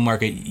Media and Film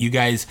Market. You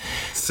guys,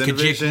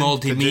 Cinevision,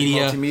 Kajik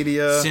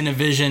Multimedia,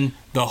 Cinevision,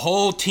 the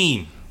whole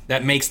team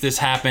that makes this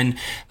happen.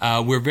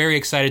 We're very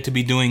excited to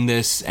be doing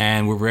this,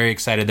 and we're very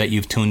excited that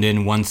you've tuned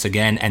in once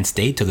again and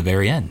stayed to the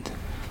very end.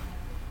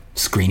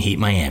 Screen Heat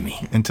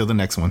Miami. Until the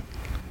next one.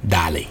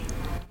 Dale.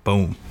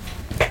 Boom.